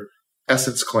another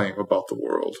essence claim about the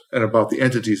world and about the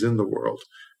entities in the world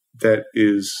that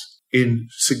is in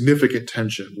significant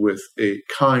tension with a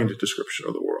kind description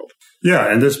of the world.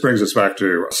 Yeah, and this brings us back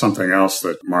to something else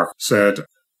that Mark said.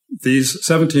 These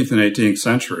 17th and 18th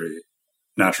century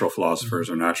natural philosophers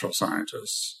or natural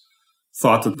scientists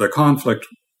thought that the conflict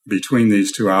between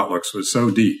these two outlooks was so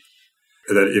deep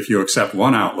that if you accept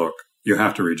one outlook, you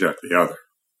have to reject the other.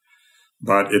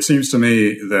 But it seems to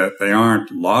me that they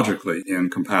aren't logically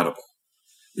incompatible.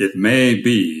 It may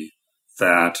be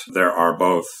that there are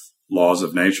both laws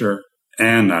of nature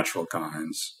and natural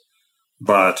kinds,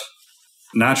 but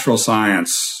natural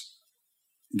science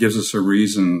gives us a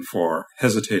reason for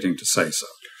hesitating to say so.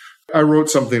 I wrote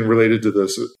something related to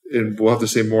this, and we'll have to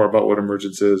say more about what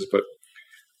emergence is, but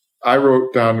I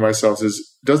wrote down to myself,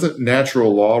 doesn't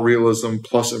natural law realism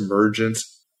plus emergence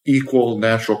equal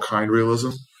natural kind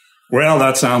realism? Well,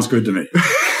 that sounds good to me.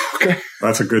 Okay.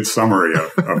 That's a good summary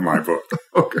of my book.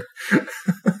 Okay.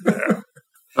 Yeah.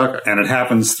 Okay. And it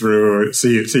happens through,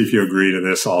 see if you agree to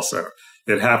this also.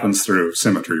 It happens through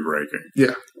symmetry breaking.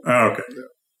 Yeah. Okay.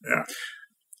 Yeah.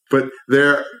 But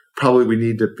there probably we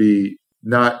need to be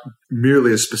not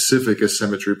merely as specific as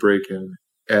symmetry breaking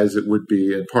as it would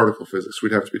be in particle physics.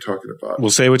 We'd have to be talking about. Well,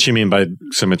 say what you mean by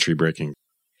symmetry breaking.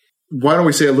 Why don't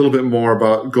we say go down a little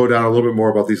bit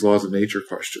more about these laws of nature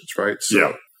questions, right? So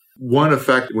yeah. One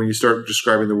effect when you start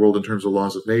describing the world in terms of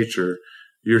laws of nature,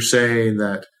 you're saying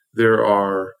that there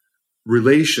are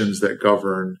relations that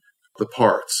govern the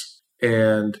parts.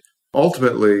 And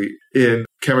ultimately, in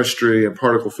chemistry and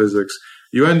particle physics,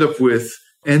 you end up with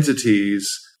entities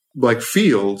like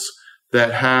fields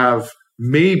that have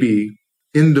maybe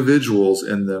individuals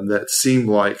in them that seem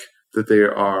like that they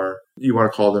are, you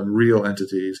want to call them real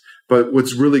entities, but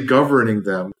what's really governing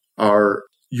them are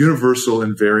universal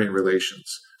invariant relations.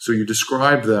 So you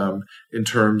describe them in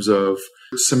terms of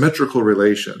symmetrical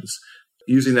relations.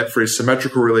 Using that phrase,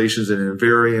 symmetrical relations and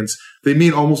invariance, they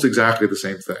mean almost exactly the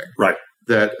same thing. Right.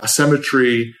 That a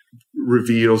symmetry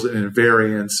reveals an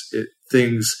invariance,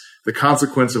 the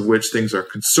consequence of which things are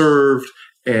conserved,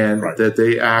 and right. that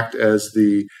they act as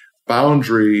the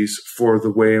boundaries for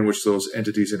the way in which those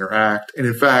entities interact. And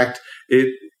in fact,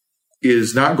 it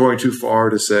is not going too far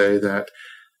to say that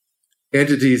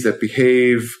entities that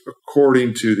behave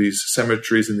according to these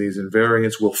symmetries and these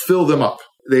invariants will fill them up.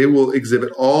 They will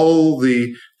exhibit all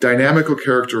the dynamical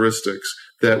characteristics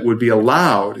that would be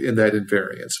allowed in that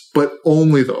invariance, but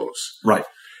only those. Right.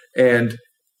 And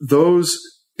those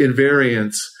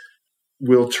invariants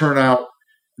will turn out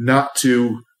not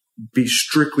to be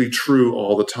strictly true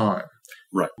all the time.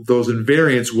 Right. Those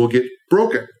invariants will get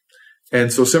broken.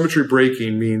 And so symmetry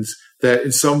breaking means that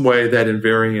in some way that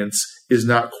invariance is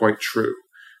not quite true.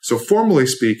 So formally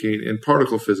speaking, in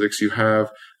particle physics, you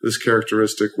have this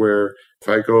characteristic where if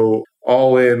I go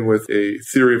all in with a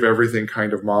theory of everything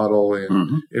kind of model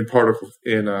in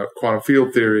quantum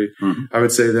field theory, I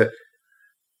would say that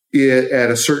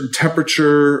at a certain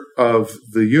temperature of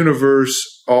the universe,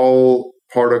 all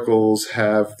particles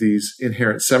have these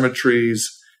inherent symmetries.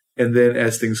 And then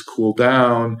as things cool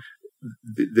down,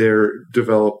 there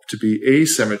develop to be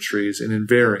asymmetries and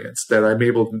invariants that I'm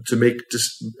able to make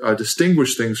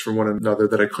distinguish things from one another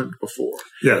that I couldn't before.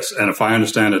 Yes, and if I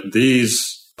understand it,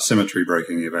 these symmetry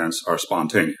breaking events are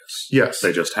spontaneous. Yes.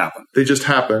 They just happen. They just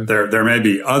happen. There may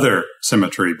be other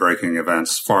symmetry breaking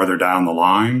events farther down the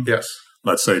line. Yes.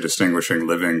 Let's say distinguishing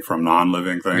living from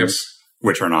non-living things, yes,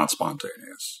 which are not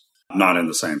spontaneous. Not in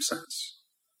the same sense.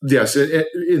 Yes,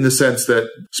 in the sense that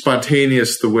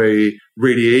spontaneous, the way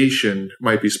radiation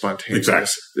might be spontaneous,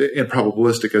 exactly, and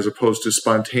probabilistic, as opposed to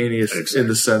spontaneous in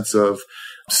the sense of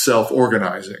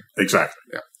self-organizing. Exactly.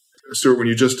 Yeah. Stewart, when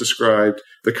you just described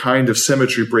the kind of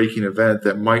symmetry-breaking event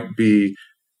that might be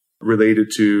related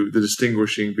to the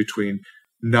distinguishing between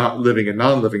not living and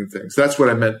non-living things, that's what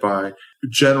I meant by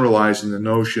generalizing the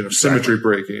notion of symmetry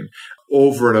breaking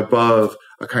over and above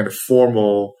a kind of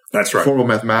formal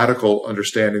mathematical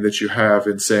understanding that you have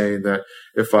in saying that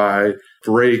if I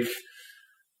break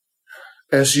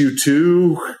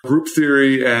SU2 group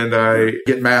theory and I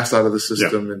get mass out of the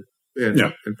system in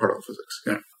particle physics.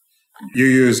 Yeah. You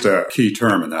used a key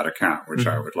term in that account, which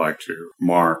I would like to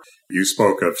mark. You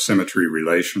spoke of symmetry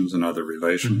relations and other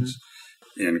relations.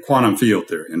 In quantum field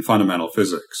theory, in fundamental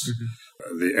physics,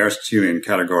 the Aristotelian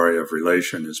category of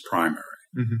relation is primary.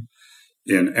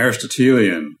 In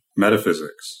Aristotelian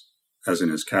metaphysics, as in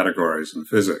his categories in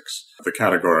physics, the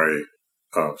category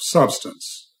of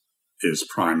substance is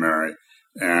primary.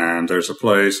 And there's a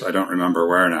place, I don't remember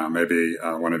where now, maybe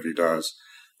one of you does,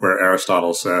 where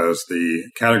Aristotle says the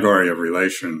category of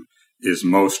relation is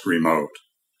most remote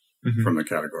from the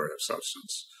category of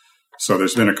substance. So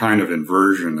there's been a kind of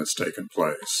inversion that's taken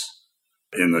place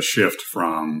in the shift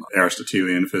from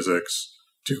Aristotelian physics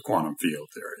to quantum field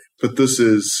theory. But this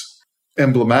is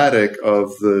emblematic of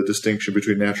the distinction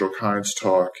between natural kinds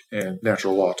talk and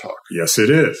natural law talk. Yes, it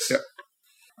is. Yeah.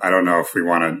 I don't know if we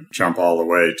want to jump all the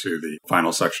way to the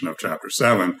final section of Chapter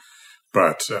 7,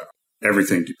 but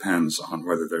everything depends on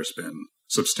whether there's been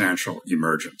substantial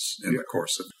emergence in the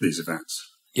course of these events.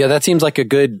 Yeah, that seems like a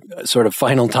good sort of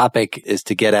final topic, is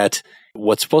to get at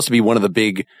what's supposed to be one of the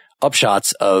big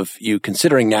upshots of you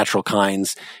considering natural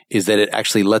kinds, is that it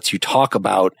actually lets you talk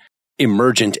about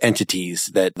emergent entities,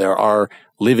 that there are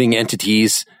living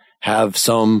entities, have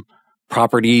some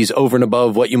properties over and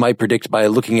above what you might predict by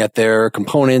looking at their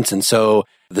components. And so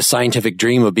the scientific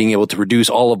dream of being able to reduce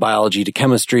all of biology to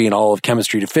chemistry and all of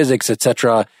chemistry to physics,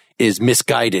 etc., is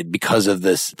misguided because of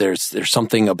this. There's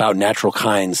something about natural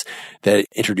kinds that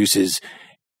introduces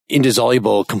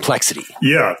indissoluble complexity.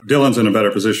 Yeah, Dylan's in a better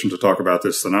position to talk about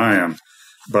this than I am.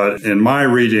 But in my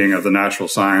reading of the natural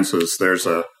sciences, there's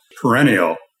a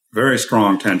perennial, very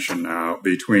strong tension now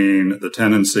between the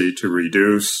tendency to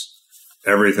reduce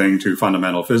everything to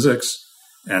fundamental physics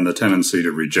and the tendency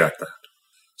to reject that.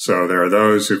 So there are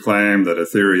those who claim that a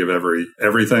theory of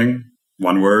everything,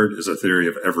 one word, is a theory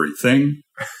of everything,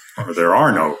 or there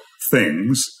are no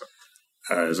things,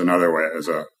 is another way, is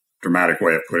a dramatic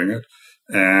way of putting it.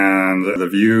 And the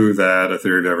view that a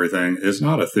theory of everything is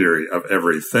not a theory of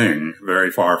everything,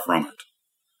 very far from it.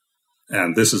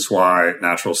 And this is why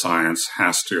natural science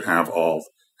has to have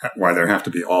why there have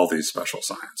to be all these special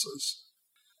sciences.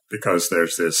 Because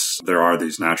there are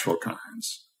these natural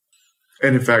kinds.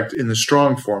 And in fact, in the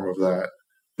strong form of that,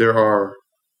 there are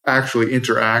actually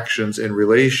interactions and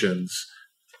relations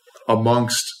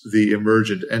amongst the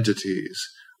emergent entities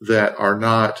that are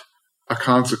not a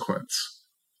consequence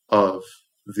of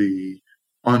the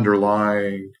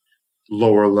underlying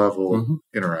lower level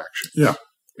interactions. Yeah.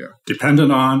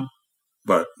 Dependent on,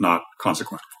 but not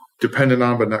consequential. Dependent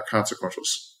on, but not consequential.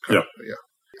 Yeah.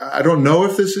 I don't know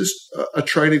if this is a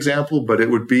trite example, but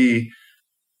it would be,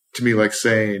 to me, like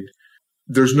saying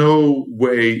there's no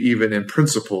way, even in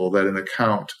principle, that an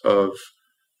account of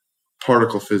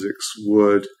particle physics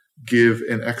would give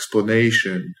an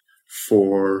explanation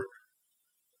for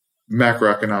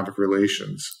macroeconomic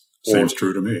relations. Seems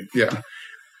true to me. Yeah.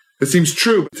 It seems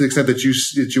true to the extent that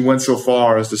you went so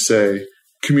far as to say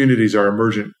communities are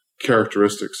emergent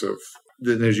characteristics of,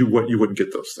 then you wouldn't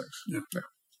get those things. Yeah.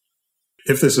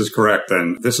 If this is correct,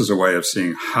 then this is a way of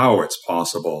seeing how it's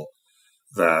possible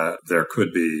that there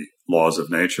could be laws of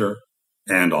nature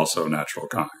and also natural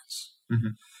kinds. Mm-hmm.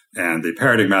 And the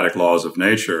paradigmatic laws of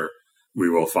nature we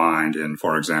will find in,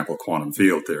 for example, quantum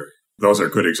field theory. Those are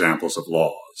good examples of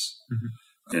laws.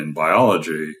 Mm-hmm. In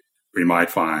biology, we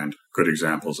might find good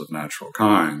examples of natural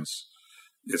kinds.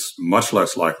 It's much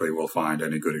less likely we'll find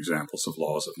any good examples of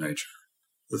laws of nature.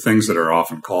 The things that are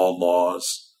often called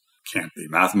laws can't be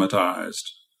mathematized.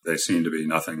 They seem to be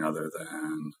nothing other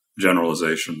than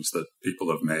generalizations that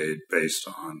people have made based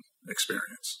on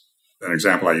experience. An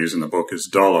example I use in the book is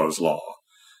Dollo's law.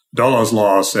 Dollo's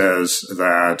law says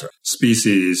that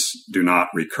species do not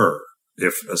recur.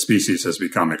 If a species has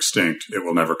become extinct, it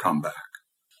will never come back.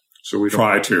 So we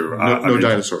try to. No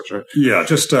dinosaurs, right? Yeah,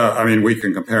 we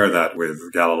can compare that with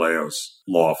Galileo's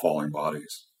law of falling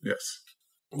bodies. Yes.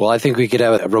 Well, I think we could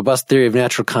have a robust theory of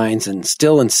natural kinds and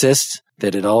still insist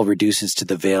that it all reduces to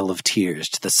the vale of tears,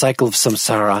 to the cycle of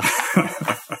samsara.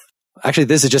 Actually,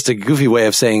 this is just a goofy way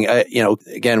of saying,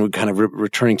 again, we're kind of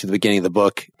returning to the beginning of the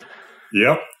book.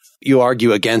 Yep. You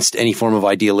argue against any form of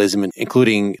idealism,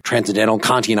 including transcendental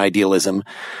Kantian idealism.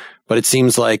 But it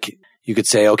seems like you could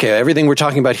say, okay, everything we're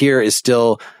talking about here is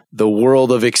still the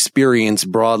world of experience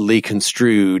broadly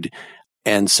construed.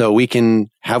 And so we can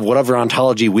have whatever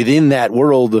ontology within that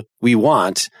world we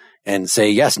want and say,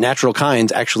 yes, natural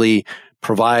kinds actually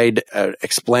provide an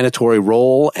explanatory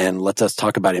role and lets us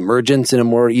talk about emergence in a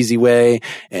more easy way.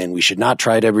 And we should not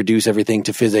try to reduce everything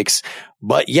to physics.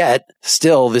 But yet,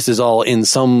 still, this is all in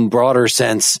some broader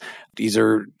sense. These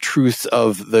are truths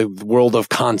of the world of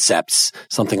concepts,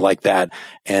 something like that.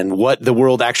 And what the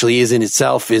world actually is in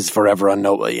itself is forever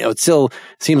unknowable. It still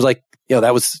seems like,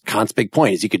 that was Kant's big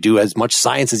point, is you could do as much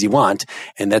science as you want,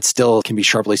 and that still can be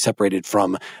sharply separated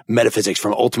from metaphysics,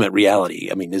 from ultimate reality.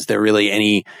 I mean, is there really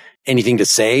anything to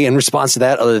say in response to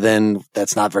that other than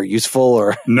that's not very useful?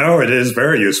 Or No, it is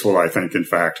very useful, I think, in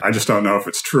fact. I just don't know if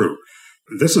it's true.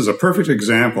 This is a perfect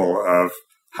example of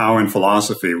how in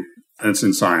philosophy, and it's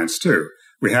in science too,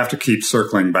 we have to keep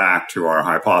circling back to our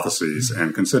hypotheses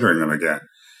and considering them again.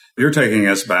 You're taking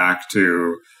us back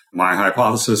to my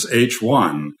hypothesis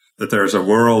H1, that there's a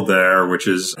world there which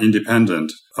is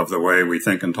independent of the way we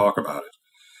think and talk about it.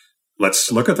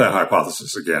 Let's look at that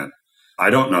hypothesis again.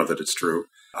 I don't know that it's true.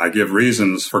 I give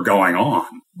reasons for going on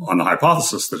the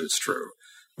hypothesis that it's true.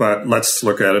 But let's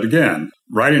look at it again.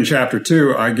 Right in chapter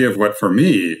 2, I give what for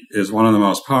me is one of the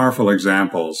most powerful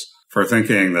examples for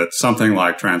thinking that something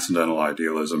like transcendental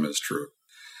idealism is true.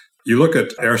 You look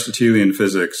at Aristotelian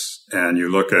physics and you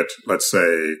look at, let's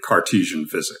say, Cartesian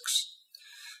physics.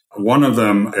 One of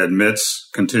them admits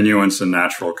continuance in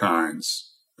natural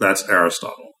kinds. That's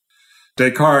Aristotle.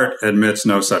 Descartes admits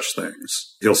no such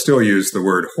things. He'll still use the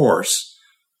word horse,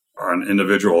 or an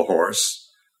individual horse.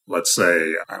 Let's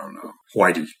say,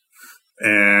 Whitey.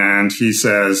 And he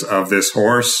says of this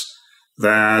horse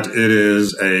that it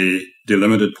is a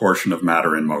delimited portion of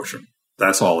matter in motion.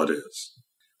 That's all it is.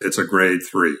 It's a grade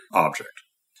 3 object.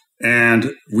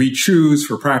 And we choose,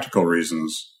 for practical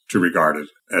reasons, to regard it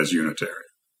as unitary.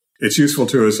 It's useful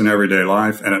to us in everyday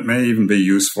life, and it may even be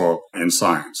useful in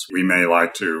science. We may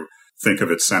like to think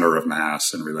of its center of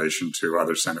mass in relation to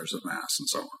other centers of mass and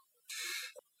so on.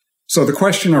 So the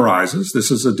question arises,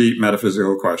 this is a deep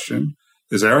metaphysical question,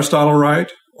 is Aristotle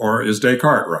right or is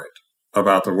Descartes right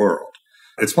about the world?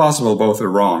 It's possible both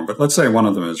are wrong, but let's say one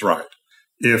of them is right.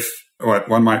 If what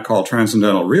one might call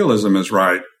transcendental realism is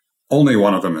right, only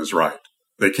one of them is right.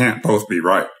 They can't both be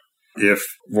right. If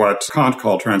what Kant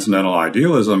called transcendental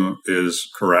idealism is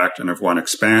correct, and if one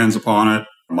expands upon it,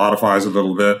 modifies it a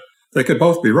little bit, they could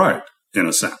both be right, in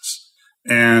a sense.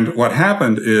 And what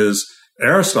happened is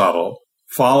Aristotle,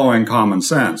 following common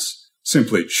sense,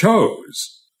 simply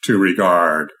chose to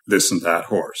regard this and that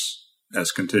horse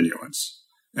as continuance,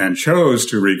 and chose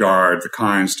to regard the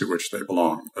kinds to which they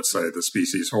belong, let's say the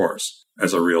species horse,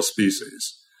 as a real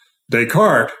species.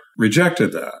 Descartes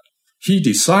rejected that. He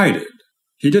decided,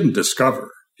 he didn't discover,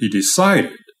 he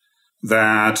decided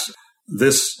that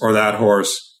this or that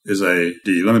horse is a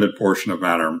delimited portion of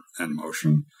matter and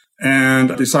motion,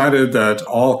 and decided that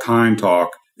all kind talk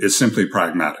is simply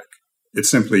pragmatic. It's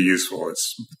simply useful.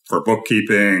 It's for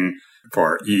bookkeeping,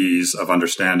 for ease of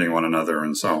understanding one another,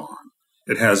 and so on.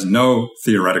 It has no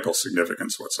theoretical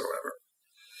significance whatsoever.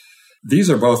 These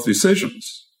are both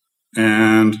decisions,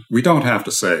 and we don't have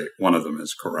to say one of them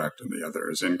is correct and the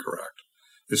other is incorrect.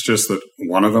 It's just that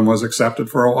one of them was accepted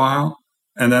for a while,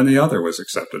 and then the other was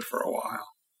accepted for a while.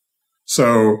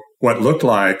 So what looked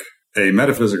like a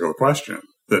metaphysical question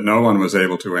that no one was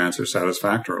able to answer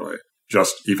satisfactorily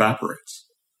just evaporates.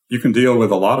 You can deal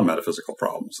with a lot of metaphysical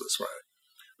problems this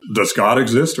way. Does God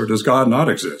exist or does God not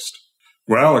exist?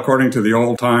 Well, according to the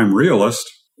old-time realist,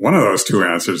 one of those two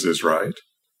answers is right.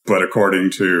 But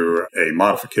according to a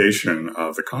modification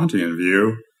of the Kantian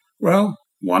view, well,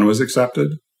 one was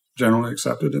accepted, generally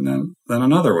accepted, and then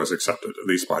another was accepted, at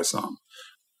least by some.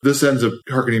 This ends up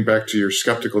harkening back to your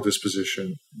skeptical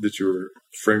disposition that you were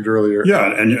framed earlier.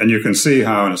 Yeah, and you can see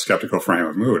how in a skeptical frame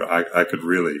of mood, I could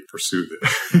really pursue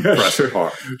this. Press it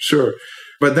hard. Sure.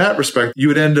 But in that respect, you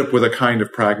would end up with a kind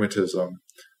of pragmatism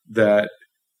that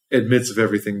admits of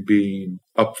everything being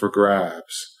up for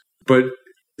grabs. But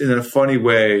in a funny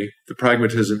way, the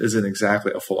pragmatism isn't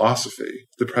exactly a philosophy.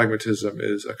 The pragmatism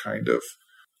is a kind of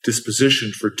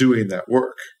disposition for doing that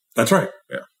work. That's right.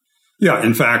 Yeah. Yeah,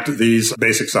 in fact, these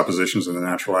basic suppositions in the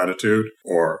natural attitude,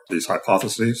 or these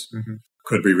hypotheses,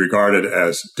 could be regarded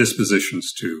as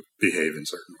dispositions to behave in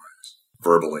certain ways,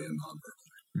 verbally and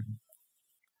non-verbally.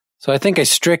 So I think a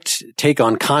strict take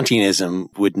on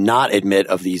Kantianism would not admit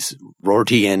of these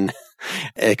Rortian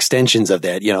extensions of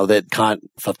that, that Kant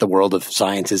thought the world of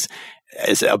science is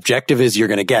as objective as you're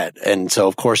going to get. And so,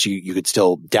 of course, you could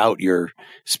still doubt your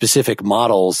specific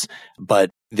models, but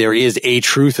there is a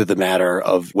truth of the matter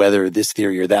of whether this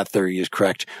theory or that theory is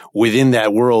correct within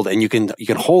that world. And you can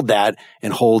hold that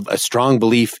and hold a strong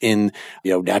belief in,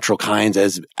 natural kinds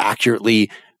as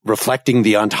accurately reflecting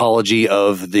the ontology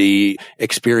of the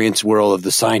experience world, of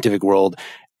the scientific world,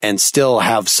 and still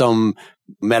have some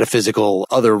metaphysical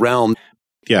other realm.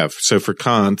 Yeah. So for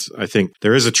Kant, I think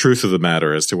there is a truth of the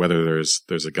matter as to whether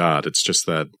there's a God. It's just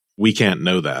that we can't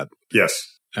know that. Yes.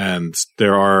 And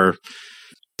there are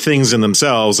things in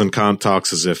themselves, and Kant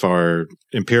talks as if our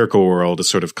empirical world is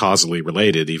sort of causally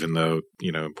related, even though,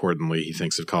 importantly, he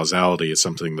thinks of causality as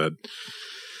something that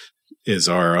is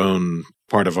our own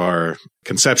part of our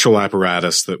conceptual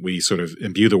apparatus that we sort of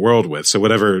imbue the world with. So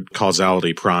whatever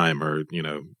causality prime, or,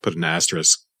 put an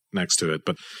asterisk next to it.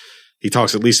 But he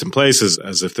talks, at least in places,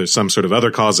 as if there's some sort of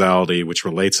other causality which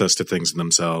relates us to things in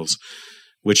themselves,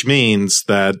 which means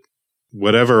that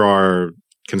whatever our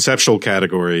conceptual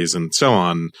categories and so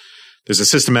on, there's a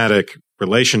systematic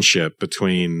relationship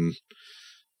between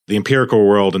the empirical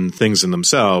world and things in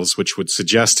themselves, which would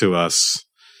suggest to us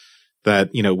that,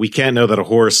 we can't know that a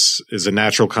horse is a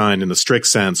natural kind in the strict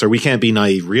sense, or we can't be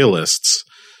naive realists.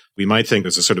 We might think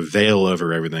there's a sort of veil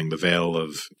over everything, the veil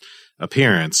of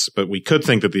appearance, but we could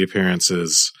think that the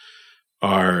appearances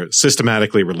are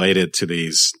systematically related to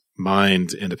these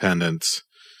mind-independent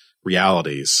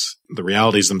realities. The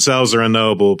realities themselves are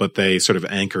unknowable, but they sort of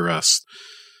anchor us.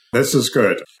 This is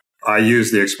good. I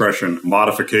use the expression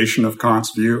modification of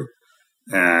Kant's view,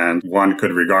 and one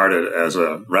could regard it as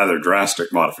a rather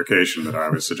drastic modification that I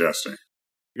was suggesting.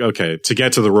 Okay, to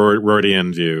get to the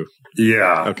Rortian view.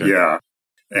 Yeah, okay. Yeah.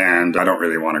 And I don't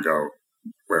really want to go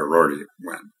where Rorty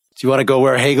went. Do you want to go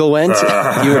where Hegel went?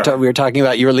 We were talking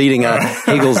about you were leading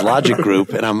Hegel's logic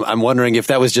group, and I'm wondering if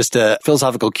that was just a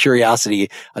philosophical curiosity,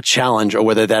 a challenge, or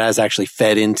whether that has actually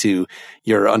fed into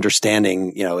your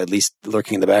understanding, at least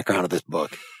lurking in the background of this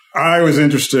book. I was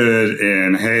interested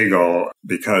in Hegel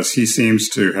because he seems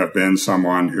to have been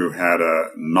someone who had a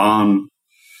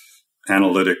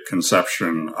non-analytic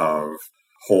conception of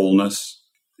wholeness,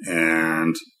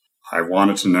 and I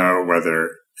wanted to know whether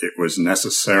it was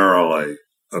necessarily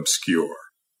obscure.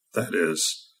 That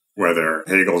is, whether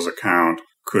Hegel's account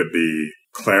could be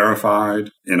clarified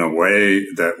in a way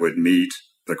that would meet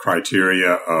the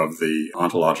criteria of the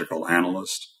ontological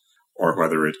analyst, or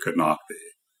whether it could not be.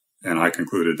 And I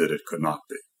concluded that it could not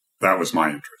be. That was my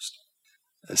interest.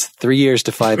 It's 3 years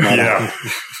to find that out.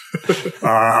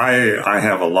 I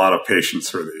have a lot of patience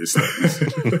for these things,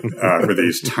 for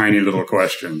these tiny little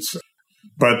questions.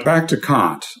 But back to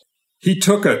Kant. He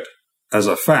took it as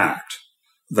a fact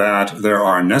that there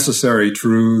are necessary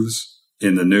truths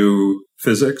in the new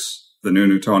physics, the new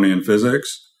Newtonian physics,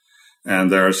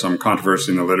 and there's some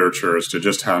controversy in the literature as to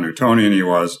just how Newtonian he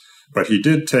was, but he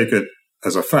did take it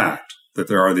as a fact that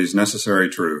there are these necessary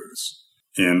truths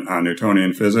in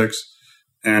Newtonian physics,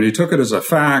 and he took it as a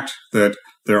fact that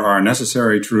there are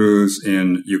necessary truths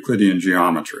in Euclidean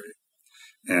geometry.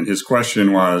 And his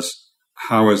question was,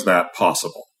 how is that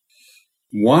possible?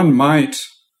 One might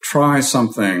try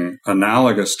something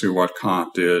analogous to what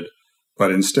Kant did,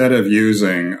 but instead of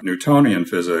using Newtonian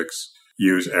physics,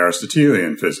 use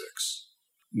Aristotelian physics.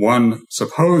 One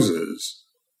supposes,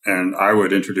 and I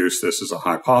would introduce this as a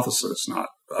hypothesis, not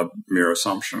a mere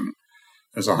assumption,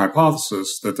 as a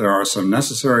hypothesis that there are some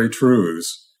necessary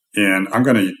truths I'm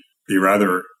going to be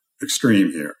rather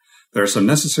extreme here. There are some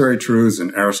necessary truths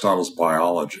in Aristotle's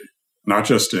biology, not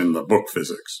just in the book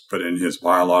Physics, but in his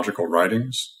biological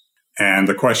writings. And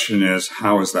the question is,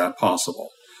 how is that possible?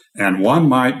 And one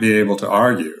might be able to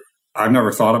argue, I've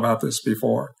never thought about this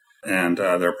before, and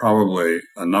there are probably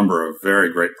a number of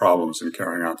very great problems in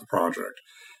carrying out the project,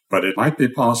 but it might be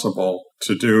possible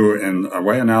to do in a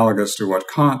way analogous to what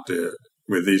Kant did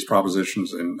with these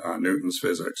propositions in Newton's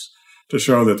physics, to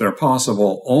show that they're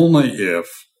possible only if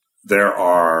there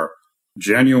are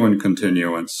genuine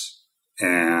continuants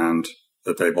and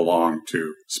that they belong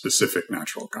to specific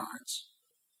natural kinds.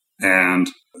 And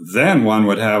then one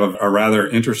would have a rather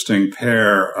interesting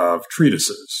pair of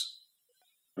treatises.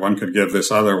 One could give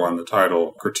this other one the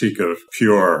title Critique of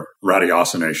Pure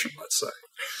Ratiocination, let's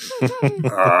say,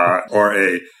 or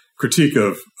a critique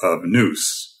of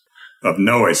nous, of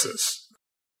noesis.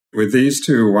 With these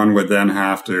two, one would then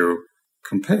have to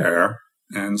compare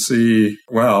and see,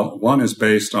 well, one is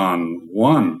based on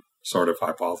one sort of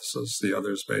hypothesis, the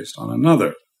other is based on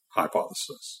another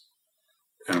hypothesis.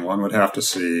 And one would have to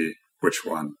see which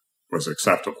one was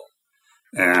acceptable.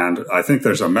 And I think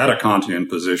there's a meta-Kantian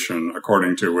position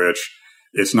according to which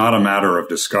it's not a matter of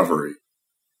discovery.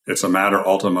 It's a matter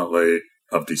ultimately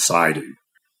of deciding.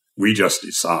 We just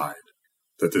decide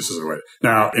that this is the way.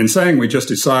 Now, in saying we just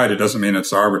decide, it doesn't mean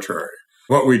it's arbitrary.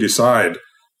 What we decide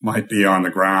might be on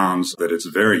the grounds that it's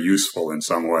very useful in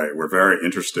some way. We're very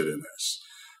interested in this.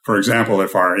 For example,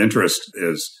 if our interest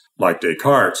is like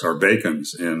Descartes or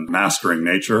Bacon's in mastering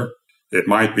nature, it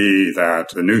might be that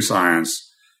the new science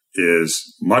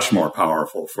is much more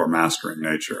powerful for mastering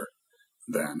nature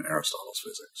than Aristotle's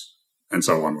physics. And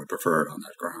so one would prefer it on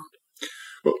that ground.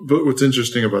 But what's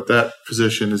interesting about that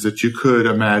position is that you could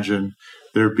imagine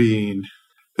there being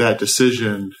that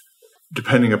decision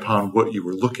depending upon what you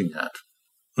were looking at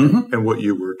and what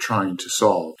you were trying to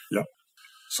solve. Yep.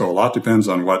 So a lot depends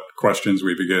on what questions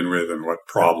we begin with and what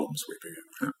problems we begin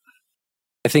with.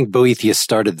 I think Boethius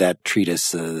started that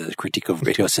treatise, the Critique of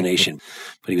Ratiocination,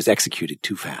 but he was executed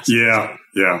too fast. Yeah.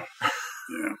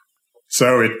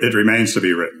 So it remains to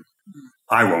be written.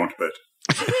 I won't, but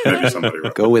maybe somebody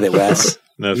will. Go with it, Wes.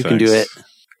 No, you can do it.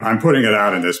 I'm putting it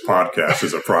out in this podcast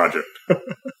as a project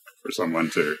for someone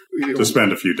to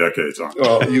spend a few decades on.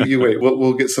 Well, you wait.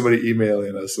 We'll get somebody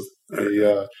emailing us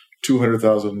a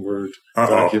 200,000 word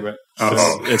document.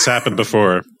 It's happened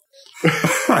before.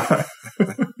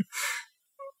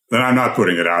 Then I'm not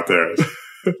putting it out there.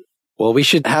 Well, we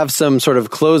should have some sort of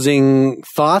closing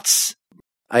thoughts.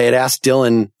 I had asked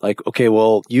Dylan, okay,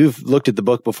 well, you've looked at the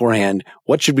book beforehand.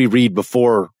 What should we read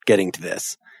before getting to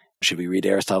this? Should we read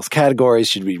Aristotle's Categories?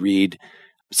 Should we read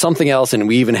something else? And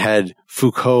we even had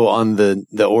Foucault on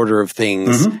the order of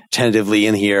things tentatively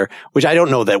in here, which I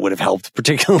don't know that would have helped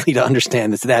particularly to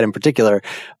understand that in particular.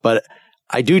 But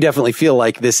I do definitely feel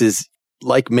like this is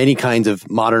like many kinds of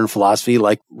modern philosophy,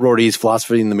 like Rorty's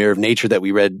Philosophy in the Mirror of Nature that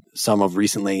we read some of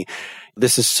recently.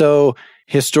 This is so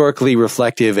historically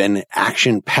reflective and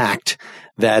action-packed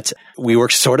that we were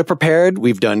sort of prepared.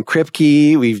 We've done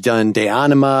Kripke, we've done De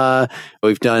Anima,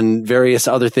 we've done various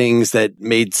other things that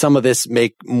made some of this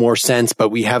make more sense, but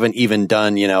we haven't even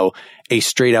done, a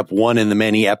straight-up one in the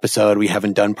many episode. We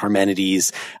haven't done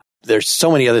Parmenides. There's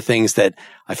so many other things that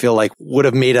I feel like would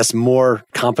have made us more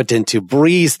competent to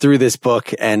breeze through this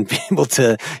book and be able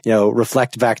to,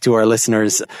 reflect back to our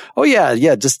listeners. Oh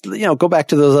yeah, just, go back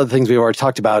to those other things we've already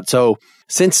talked about. So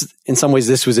since in some ways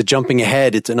this was a jumping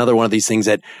ahead, it's another one of these things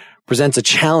that presents a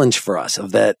challenge for us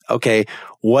of that, okay,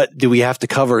 what do we have to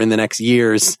cover in the next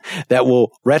years that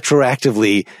will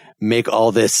retroactively make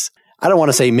all this, I don't want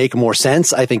to say make more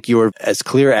sense. I think you were as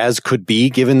clear as could be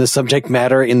given the subject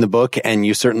matter in the book, and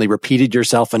you certainly repeated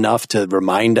yourself enough to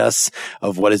remind us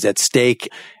of what is at stake.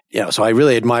 So I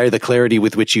really admire the clarity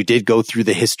with which you did go through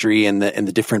the history and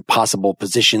the different possible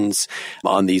positions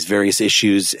on these various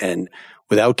issues, and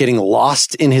without getting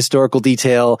lost in historical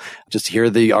detail, just hear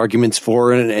the arguments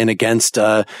for and against,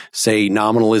 say,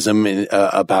 nominalism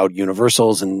about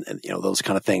universals and those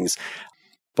kind of things.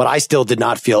 But I still did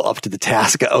not feel up to the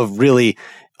task of really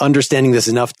understanding this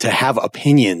enough to have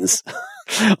opinions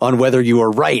on whether you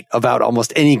were right about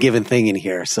almost any given thing in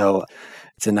here. So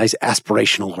it's a nice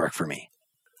aspirational work for me.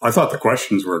 I thought the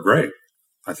questions were great.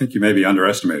 I think you may be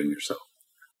underestimating yourself.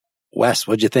 Wes,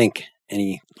 what'd you think?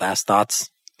 Any last thoughts?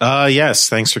 Yes.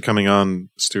 Thanks for coming on,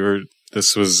 Stewart.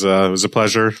 This was it was a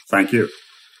pleasure. Thank you.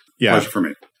 Yeah. Pleasure for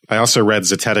me. I also read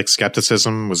Zetetic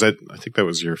Skepticism. I think that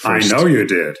was your first. I know you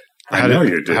did. I know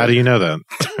you did. How do you know that?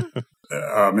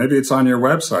 Maybe it's on your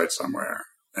website somewhere,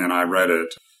 and I read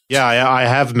it. Yeah, I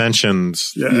have mentioned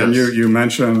and you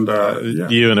mentioned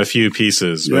you in a few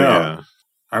pieces. But yeah.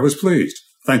 I was pleased.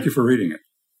 Thank you for reading it.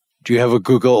 Do you have a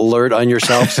Google alert on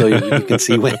yourself so you can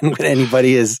see when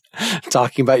anybody is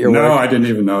talking about your work? No, I didn't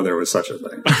even know there was such a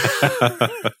thing.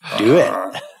 Do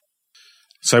it.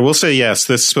 So I will say, yes,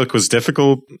 this book was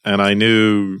difficult, and I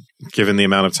knew, given the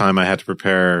amount of time I had to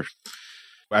prepare,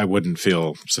 I wouldn't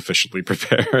feel sufficiently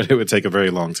prepared. It would take a very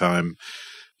long time.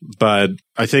 But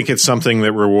I think it's something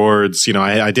that rewards,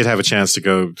 I did have a chance to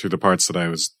go through the parts that I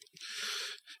was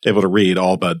able to read,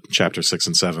 all but chapter 6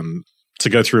 and 7, to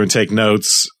go through and take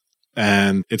notes.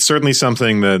 And it's certainly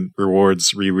something that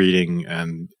rewards rereading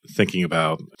and thinking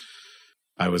about.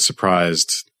 I was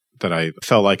surprised that I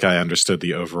felt like I understood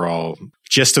the overall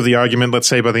gist of the argument, let's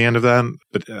say, by the end of that.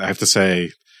 But I have to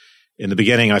say, in the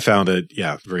beginning, I found it,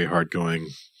 very hard going,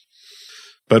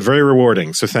 but very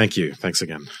rewarding. So thank you. Thanks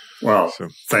again. Well,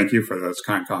 thank you for those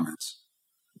kind comments.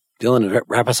 Dylan,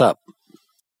 wrap us up.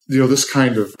 This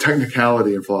kind of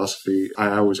technicality in philosophy,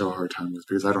 I always have a hard time with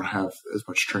because I don't have as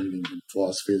much training in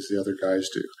philosophy as the other guys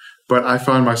do. But I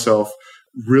found myself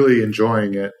really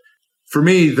enjoying it. For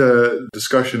me, the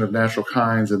discussion of natural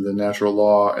kinds and the natural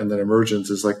law and then emergence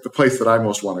is like the place that I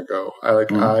most want to go.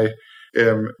 I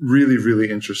am really, really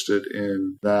interested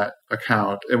in that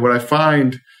account. And what I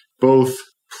find both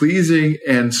pleasing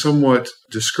and somewhat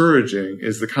discouraging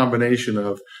is the combination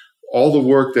of all the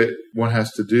work that one has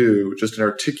to do just in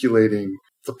articulating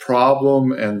the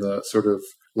problem and the sort of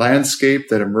landscape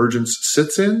that emergence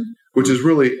sits in, which is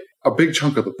really a big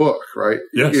chunk of the book, right?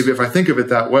 Yes. If I think of it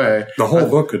that way. The whole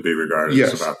book could be regarded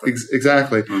as about that.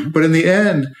 Exactly. Mm-hmm. But in the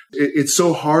end, it's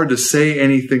so hard to say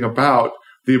anything about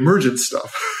the emergent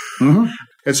stuff. Mm-hmm.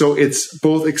 And so it's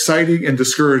both exciting and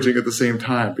discouraging at the same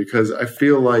time, because I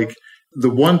feel like the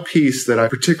one piece that I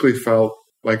particularly felt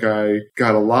like I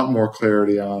got a lot more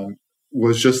clarity on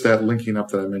was just that linking up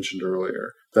that I mentioned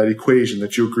earlier, that equation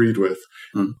that you agreed with,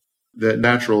 that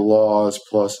natural laws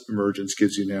plus emergence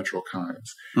gives you natural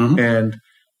kinds. Mm-hmm. And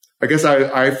I guess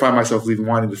I find myself even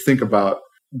wanting to think about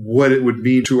what it would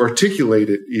mean to articulate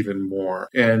it even more,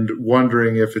 and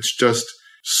wondering if it's just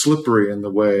slippery in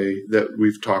the way that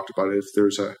we've talked about it. If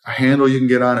there's a handle you can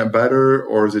get on it better,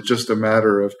 or is it just a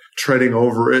matter of treading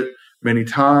over it many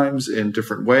times in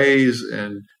different ways?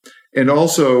 And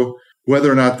also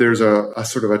whether or not there's a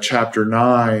sort of a chapter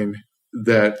 9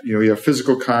 that, you have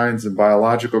physical kinds and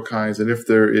biological kinds. And if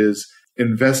there is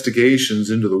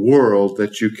investigations into the world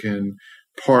that you can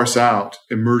parse out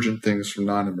emergent things from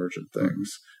non-emergent things,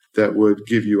 that would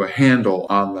give you a handle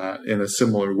on that in a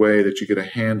similar way that you get a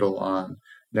handle on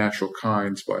natural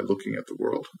kinds by looking at the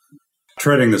world.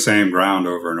 Treading the same ground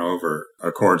over and over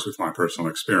accords with my personal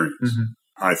experience. Mm-hmm.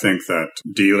 I think that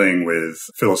dealing with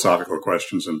philosophical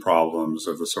questions and problems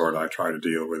of the sort I try to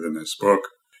deal with in this book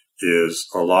is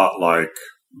a lot like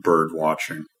bird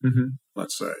watching,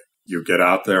 let's say. You get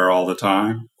out there all the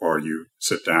time, or you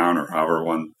sit down, or however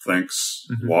one thinks,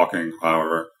 walking,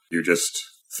 however. You just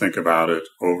think about it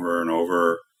over and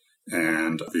over,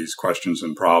 and these questions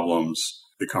and problems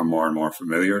become more and more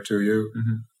familiar to you,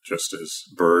 just as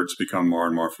birds become more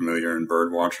and more familiar in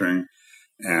bird watching.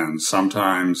 And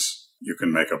sometimes you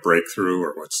can make a breakthrough,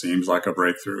 or what seems like a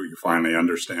breakthrough. You finally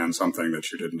understand something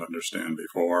that you didn't understand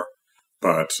before.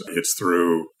 But it's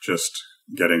through just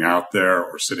getting out there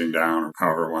or sitting down, or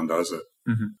however one does it,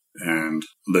 and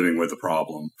living with the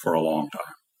problem for a long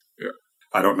time. Yeah.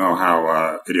 I don't know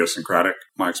how idiosyncratic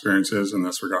my experience is in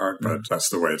this regard, but that's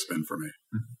the way it's been for me.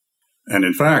 And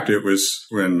in fact, it was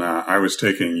when I was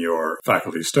taking your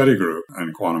faculty study group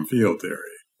in quantum field theory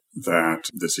that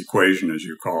this equation, as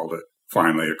you called it,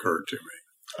 finally occurred to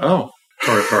me. Oh.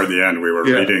 Toward the end, we were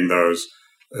reading those.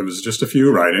 It was just a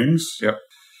few writings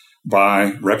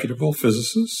by reputable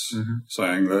physicists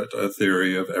saying that a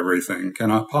theory of everything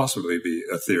cannot possibly be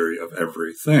a theory of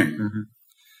everything.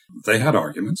 They had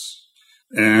arguments,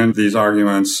 and these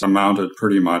arguments amounted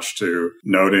pretty much to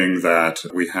noting that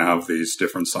we have these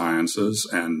different sciences,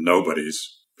 and nobody's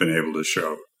been able to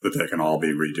show that they can all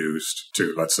be reduced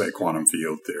to, let's say, quantum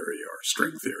field theory or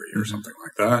string theory or something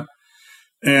like that.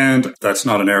 And that's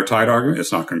not an airtight argument.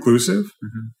 It's not conclusive,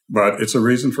 but it's a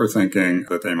reason for thinking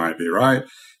that they might be right.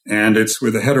 And it's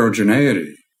with the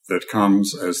heterogeneity that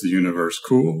comes as the universe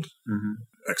cooled,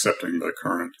 accepting the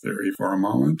current theory for a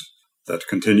moment, that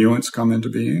continuants come into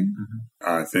being.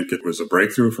 I think it was a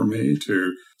breakthrough for me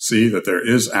to see that there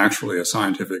is actually a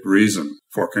scientific reason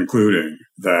for concluding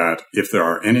that if there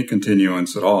are any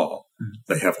continuants at all,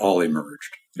 they have all emerged.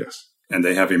 Yes. And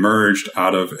they have emerged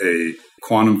out of a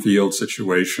quantum field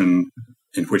situation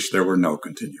in which there were no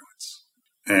continuants.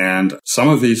 And some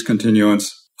of these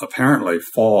continuants apparently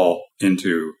fall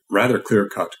into rather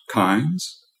clear-cut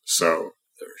kinds. So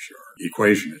there's your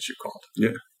equation, as you called it.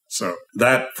 Yeah. So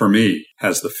that, for me,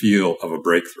 has the feel of a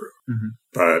breakthrough. Mm-hmm.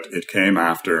 But it came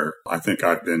after, I think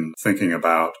I've been thinking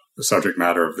about the subject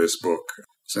matter of this book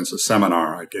since a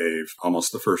seminar I gave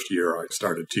almost the first year I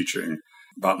started teaching,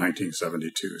 about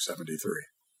 1972, 73.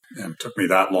 And it took me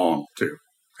that long, too.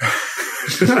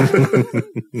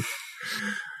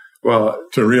 Well,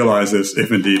 to realize this,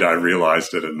 if indeed I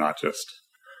realized it and not just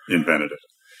invented it.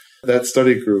 that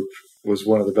study group was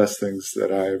one of the best things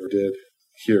that I ever did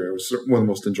here. It was one of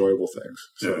the most enjoyable things.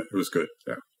 So, Yeah, it was good.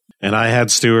 Yeah. And I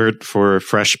had Stewart for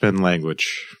freshman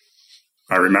language.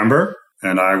 I remember,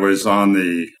 and I was on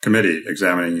the committee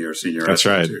examining your senior That's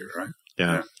essay right. too, right?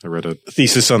 Yeah, I wrote a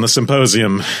thesis on the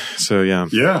symposium. So, yeah.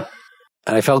 Yeah.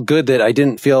 And I felt good that I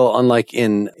didn't feel, unlike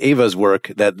in Ava's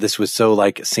work, that this was so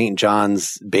like St.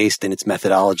 John's based in its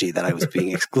methodology that I was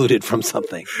being excluded from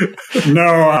something. No,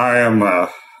 I am,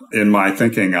 in my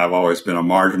thinking, I've always been a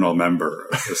marginal member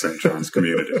of the St. John's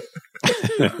community.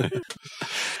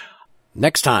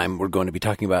 Next time, we're going to be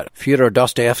talking about Fyodor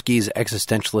Dostoevsky's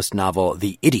existentialist novel,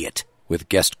 The Idiot, with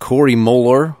guest Corey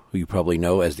Moeller, who you probably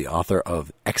know as the author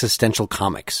of Existential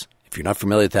Comics. If you're not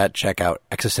familiar with that, check out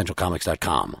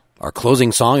existentialcomics.com. Our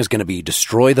closing song is going to be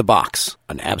Destroy the Box,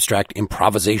 an abstract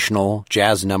improvisational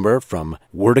jazz number from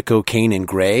Wertico, Kane, and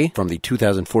Gray from the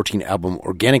 2014 album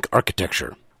Organic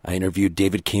Architecture. I interviewed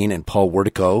David Kane and Paul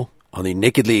Wertico on the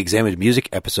Nakedly Examined Music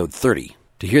episode 30.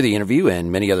 To hear the interview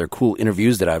and many other cool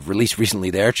interviews that I've released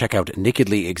recently there, check out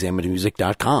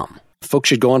nakedlyexaminedmusic.com. Folks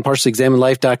should go on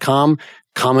partiallyexaminedlife.com,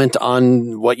 comment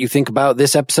on what you think about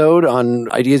this episode,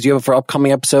 on ideas you have for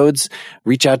upcoming episodes.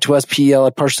 Reach out to us,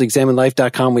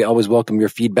 pel@partiallyexaminedlife.com. We always welcome your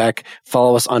feedback.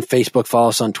 Follow us on Facebook, follow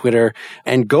us on Twitter,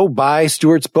 and go buy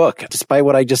Stewart's book. Despite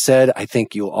what I just said, I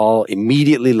think you'll all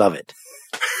immediately love it.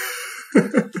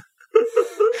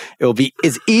 It will be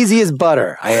as easy as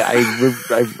butter. I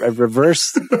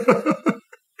reverse.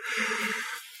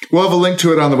 we'll have a link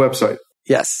to it on the website.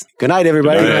 Yes. Good night,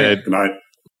 everybody. Good night.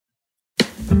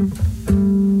 Good night.